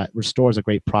listen to that. Restore is a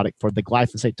great product for the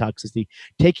glyphosate toxicity.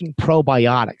 Taking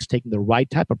probiotics, taking the right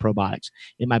type of probiotics.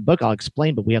 In my book, I'll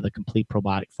explain, but we have the complete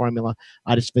probiotic formula.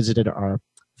 I just visited our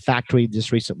factory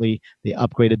just recently. They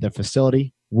upgraded their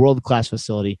facility, world-class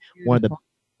facility. One of the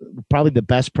probably the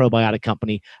best probiotic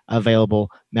company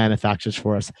available manufacturers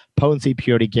for us. Potency,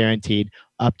 purity guaranteed,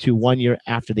 up to 1 year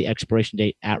after the expiration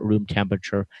date at room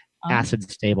temperature, acid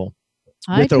stable,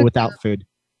 with or without food.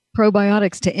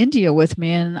 Probiotics to India with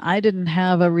me, and I didn't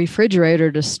have a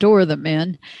refrigerator to store them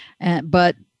in,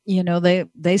 but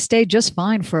they stayed just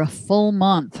fine for a full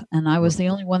month, and I was the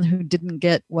only one who didn't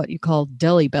get what you call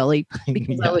deli belly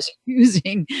because I was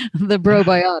using the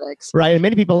probiotics. Right. And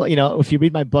many people, if you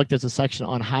read my book, there's a section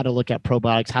on how to look at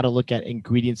probiotics, how to look at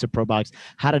ingredients of probiotics,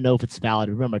 how to know if it's valid.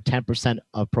 Remember, 10%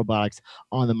 of probiotics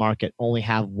on the market only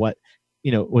have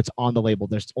what's on the label.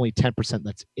 There's only 10%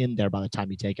 that's in there by the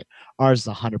time you take it. Ours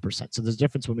is 100%. So there's a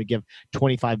difference when we give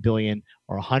 25 billion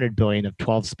or 100 billion of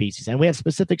 12 species. And we have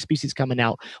specific species coming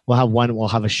out. We'll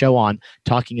have a show on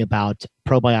talking about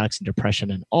probiotics and depression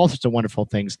and all sorts of wonderful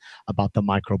things about the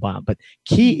microbiome. But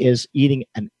key is eating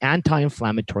an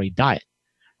anti-inflammatory diet.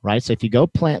 Right? So if you go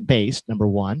plant-based, number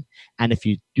one, and if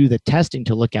you do the testing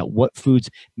to look at what foods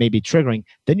may be triggering,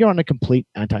 then you're on a complete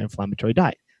anti-inflammatory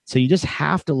diet. So you just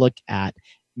have to look at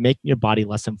making your body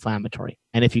less inflammatory.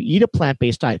 And if you eat a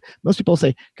plant-based diet, most people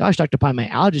say, gosh, Dr. Pye, my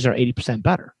allergies are 80%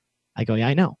 better. I go, yeah,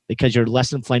 I know, because you're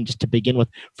less inflamed just to begin with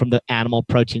from the animal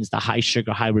proteins, the high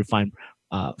sugar, high refined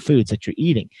foods that you're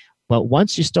eating. But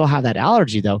once you still have that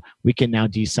allergy, though, we can now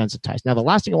desensitize. Now, the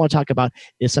last thing I want to talk about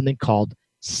is something called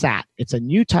SAT. It's a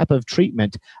new type of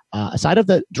treatment aside of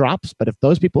the drops, but if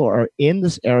those people are in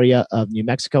this area of New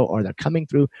Mexico or they're coming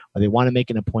through or they want to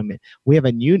make an appointment, we have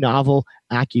a new novel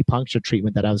acupuncture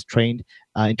treatment that I was trained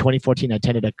in 2014. I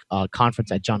attended a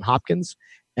conference at Johns Hopkins,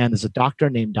 and there's a doctor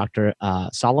named Dr.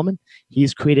 Solomon.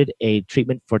 He's created a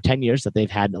treatment for 10 years that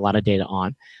they've had a lot of data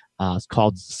on. It's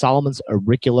called Solomon's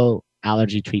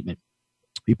auriculoallergy treatment.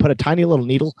 We put a tiny little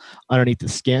needle underneath the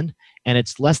skin, and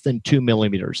it's less than 2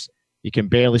 millimeters. You can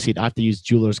barely see it. I have to use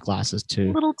jeweler's glasses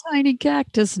to. Little tiny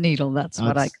cactus needle. That's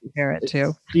what I compare it to.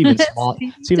 It's even small.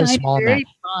 It's even smaller than that.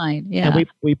 Fine. Yeah. And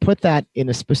we put that in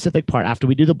a specific part. After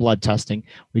we do the blood testing,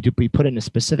 we put it in a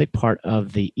specific part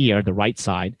of the ear, the right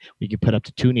side. We can put up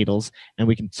to 2 needles, and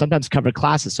we can sometimes cover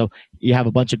classes. So you have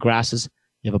a bunch of grasses,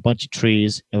 you have a bunch of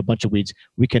trees, you have a bunch of weeds.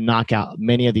 We can knock out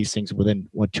many of these things within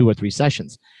 2 or 3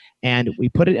 sessions. And we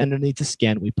put it underneath the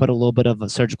skin. We put a little bit of a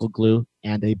surgical glue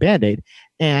and a Band-Aid,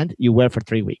 and you wear it for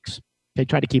 3 weeks. They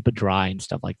try to keep it dry and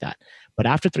stuff like that. But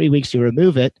after 3 weeks, you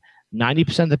remove it.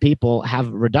 90% of the people have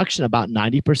a reduction about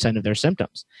 90% of their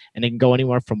symptoms. And it can go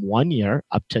anywhere from 1 year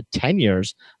up to 10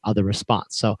 years of the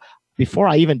response. So before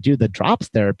I even do the drops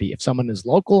therapy, if someone is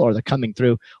local or they're coming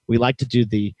through, we like to do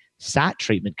the SAT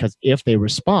treatment, because if they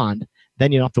respond,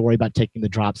 then you don't have to worry about taking the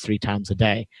drops 3 times a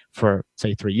day for,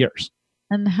 say, 3 years.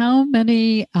 And how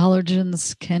many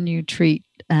allergens can you treat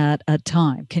at a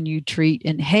time? Can you treat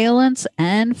inhalants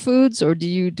and foods, or do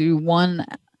you do one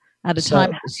at a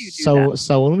time? How do you do that?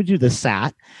 So when we do the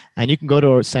SAT, and you can go to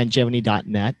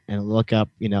Sangevany.net and look up,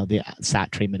 the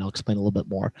SAT treatment. I'll explain a little bit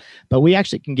more. But we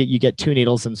actually get 2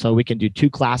 needles, and so we can do 2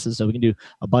 classes. So we can do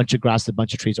a bunch of grass, a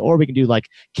bunch of trees, or we can do like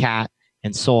cat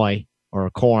and soy or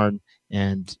corn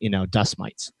and dust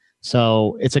mites.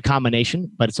 So it's a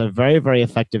combination, but it's a very, very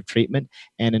effective treatment.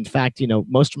 And in fact,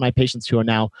 most of my patients who are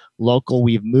now local,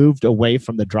 we've moved away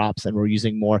from the drops and we're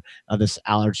using more of this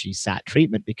allergy SAT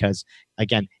treatment because,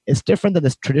 again, it's different than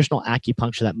this traditional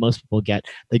acupuncture that most people get.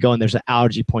 They go and there's an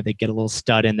allergy point, they get a little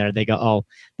stud in there. They go, oh,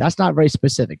 that's not very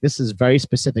specific. This is very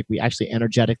specific. We actually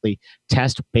energetically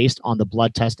test based on the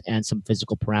blood test and some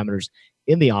physical parameters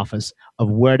in the office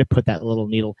of where to put that little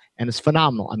needle. And it's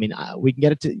phenomenal. I mean, we can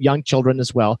get it to young children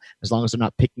as well, as long as they're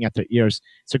not picking at their ears.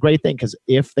 It's a great thing because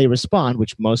if they respond,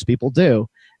 which most people do,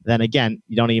 then again,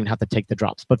 you don't even have to take the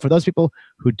drops. But for those people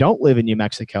who don't live in New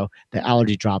Mexico, the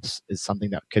allergy drops is something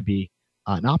that could be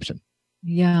an option.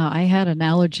 Yeah, I had an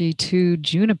allergy to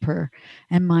juniper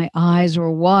and my eyes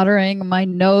were watering. My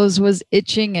nose was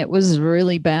itching. It was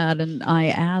really bad. And I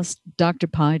asked Dr.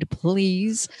 Pye to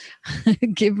please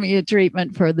give me a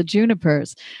treatment for the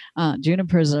junipers.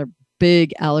 Junipers are a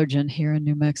big allergen here in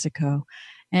New Mexico.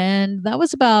 And that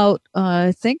was about,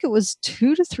 I think it was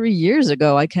 2 to 3 years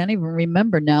ago. I can't even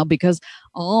remember now because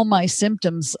all my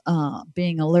symptoms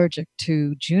being allergic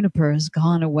to juniper has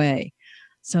gone away.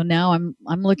 So now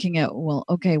I'm looking at, well,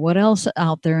 okay, what else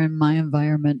out there in my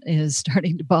environment is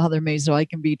starting to bother me so I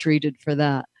can be treated for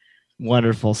that.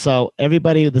 Wonderful. So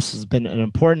everybody, this has been an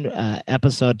important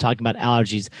episode talking about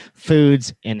allergies,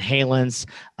 foods, inhalants,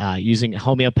 using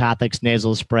homeopathics,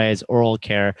 nasal sprays, oral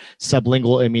care,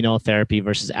 sublingual immunotherapy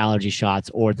versus allergy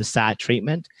shots, or the SAT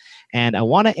treatment. And I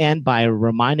want to end by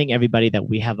reminding everybody that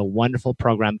we have a wonderful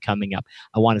program coming up.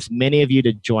 I want as many of you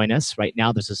to join us. Right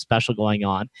now, there's a special going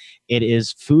on. It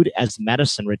is Food as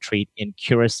Medicine Retreat in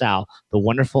Curacao, the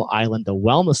wonderful island, the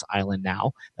wellness island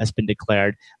now that's been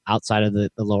declared outside of the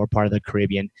lower part of the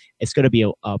Caribbean. It's going to be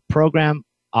a program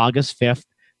August 5th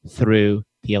through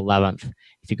the 11th.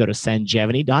 If you go to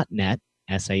Sangevany.net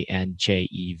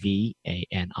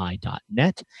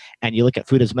SANJEVANI.net. And you look at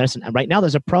Food as Medicine. And right now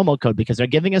there's a promo code because they're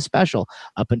giving a special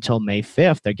up until May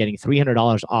 5th. They're getting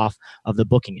 $300 off of the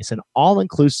booking. It's an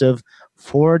all-inclusive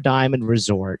 4-diamond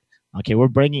resort. Okay, we're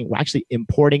actually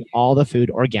importing all the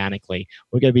food organically.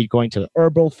 We're going to be going to the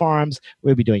herbal farms. We're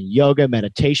going to be doing yoga,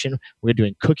 meditation. We're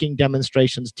doing cooking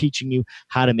demonstrations, teaching you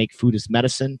how to make food as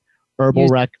medicine, herbal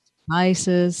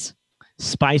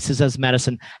spices as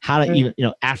medicine, how to even,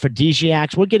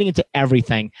 aphrodisiacs. We're getting into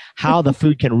everything, how the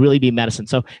food can really be medicine.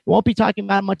 So we won't be talking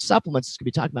about much supplements. It's going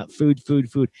to be talking about food,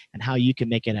 and how you can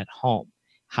make it at home,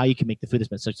 how you can make the food as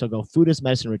medicine. So go Food as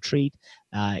Medicine Retreat.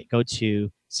 Go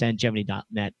to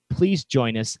sangemini.net. Please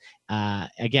join us.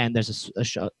 Again, there's a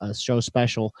show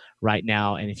special right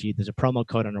now, and if there's a promo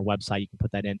code on our website, you can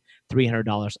put that in,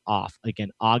 $300 off.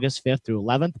 Again, August 5th through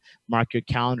 11th. Mark your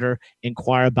calendar.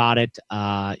 Inquire about it.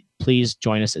 Please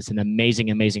join us. It's an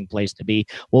amazing, amazing place to be.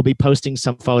 We'll be posting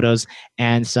some photos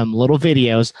and some little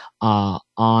videos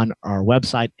on our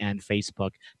website and Facebook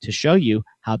to show you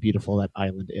how beautiful that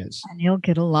island is. And you'll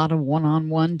get a lot of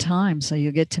one-on-one time. So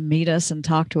you'll get to meet us and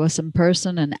talk to us in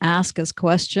person and ask us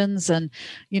questions and,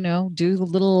 do a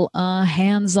little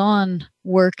hands-on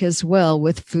work as well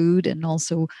with food. And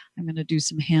also I'm going to do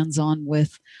some hands-on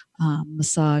with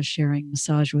massage, sharing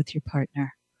massage with your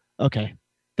partner. Okay.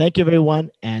 Thank you,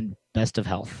 everyone, and best of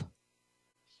health.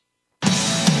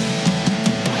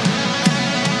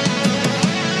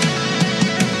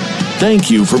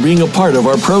 Thank you for being a part of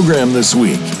our program this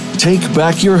week. Take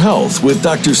Back Your Health with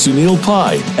Dr. Sunil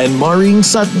Pai and Maureen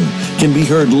Sutton can be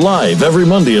heard live every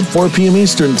Monday at 4 p.m.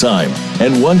 Eastern Time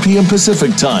and 1 p.m.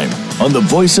 Pacific Time on the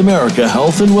Voice America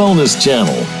Health and Wellness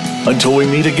channel. Until we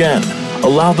meet again,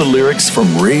 allow the lyrics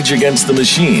from Rage Against the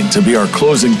Machine to be our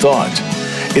closing thought.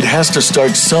 It has to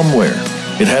start somewhere.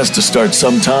 It has to start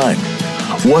sometime.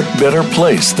 What better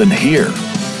place than here?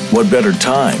 What better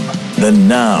time than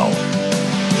now?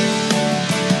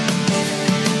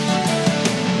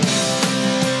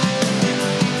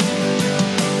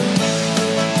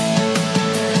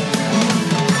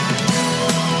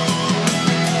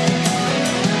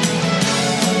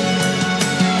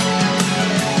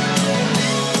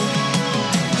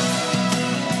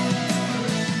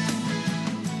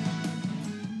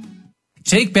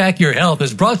 Take Back Your Health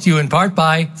is brought to you in part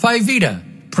by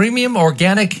Fivita, premium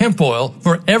organic hemp oil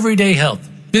for everyday health.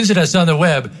 Visit us on the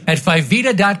web at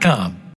Fivita.com.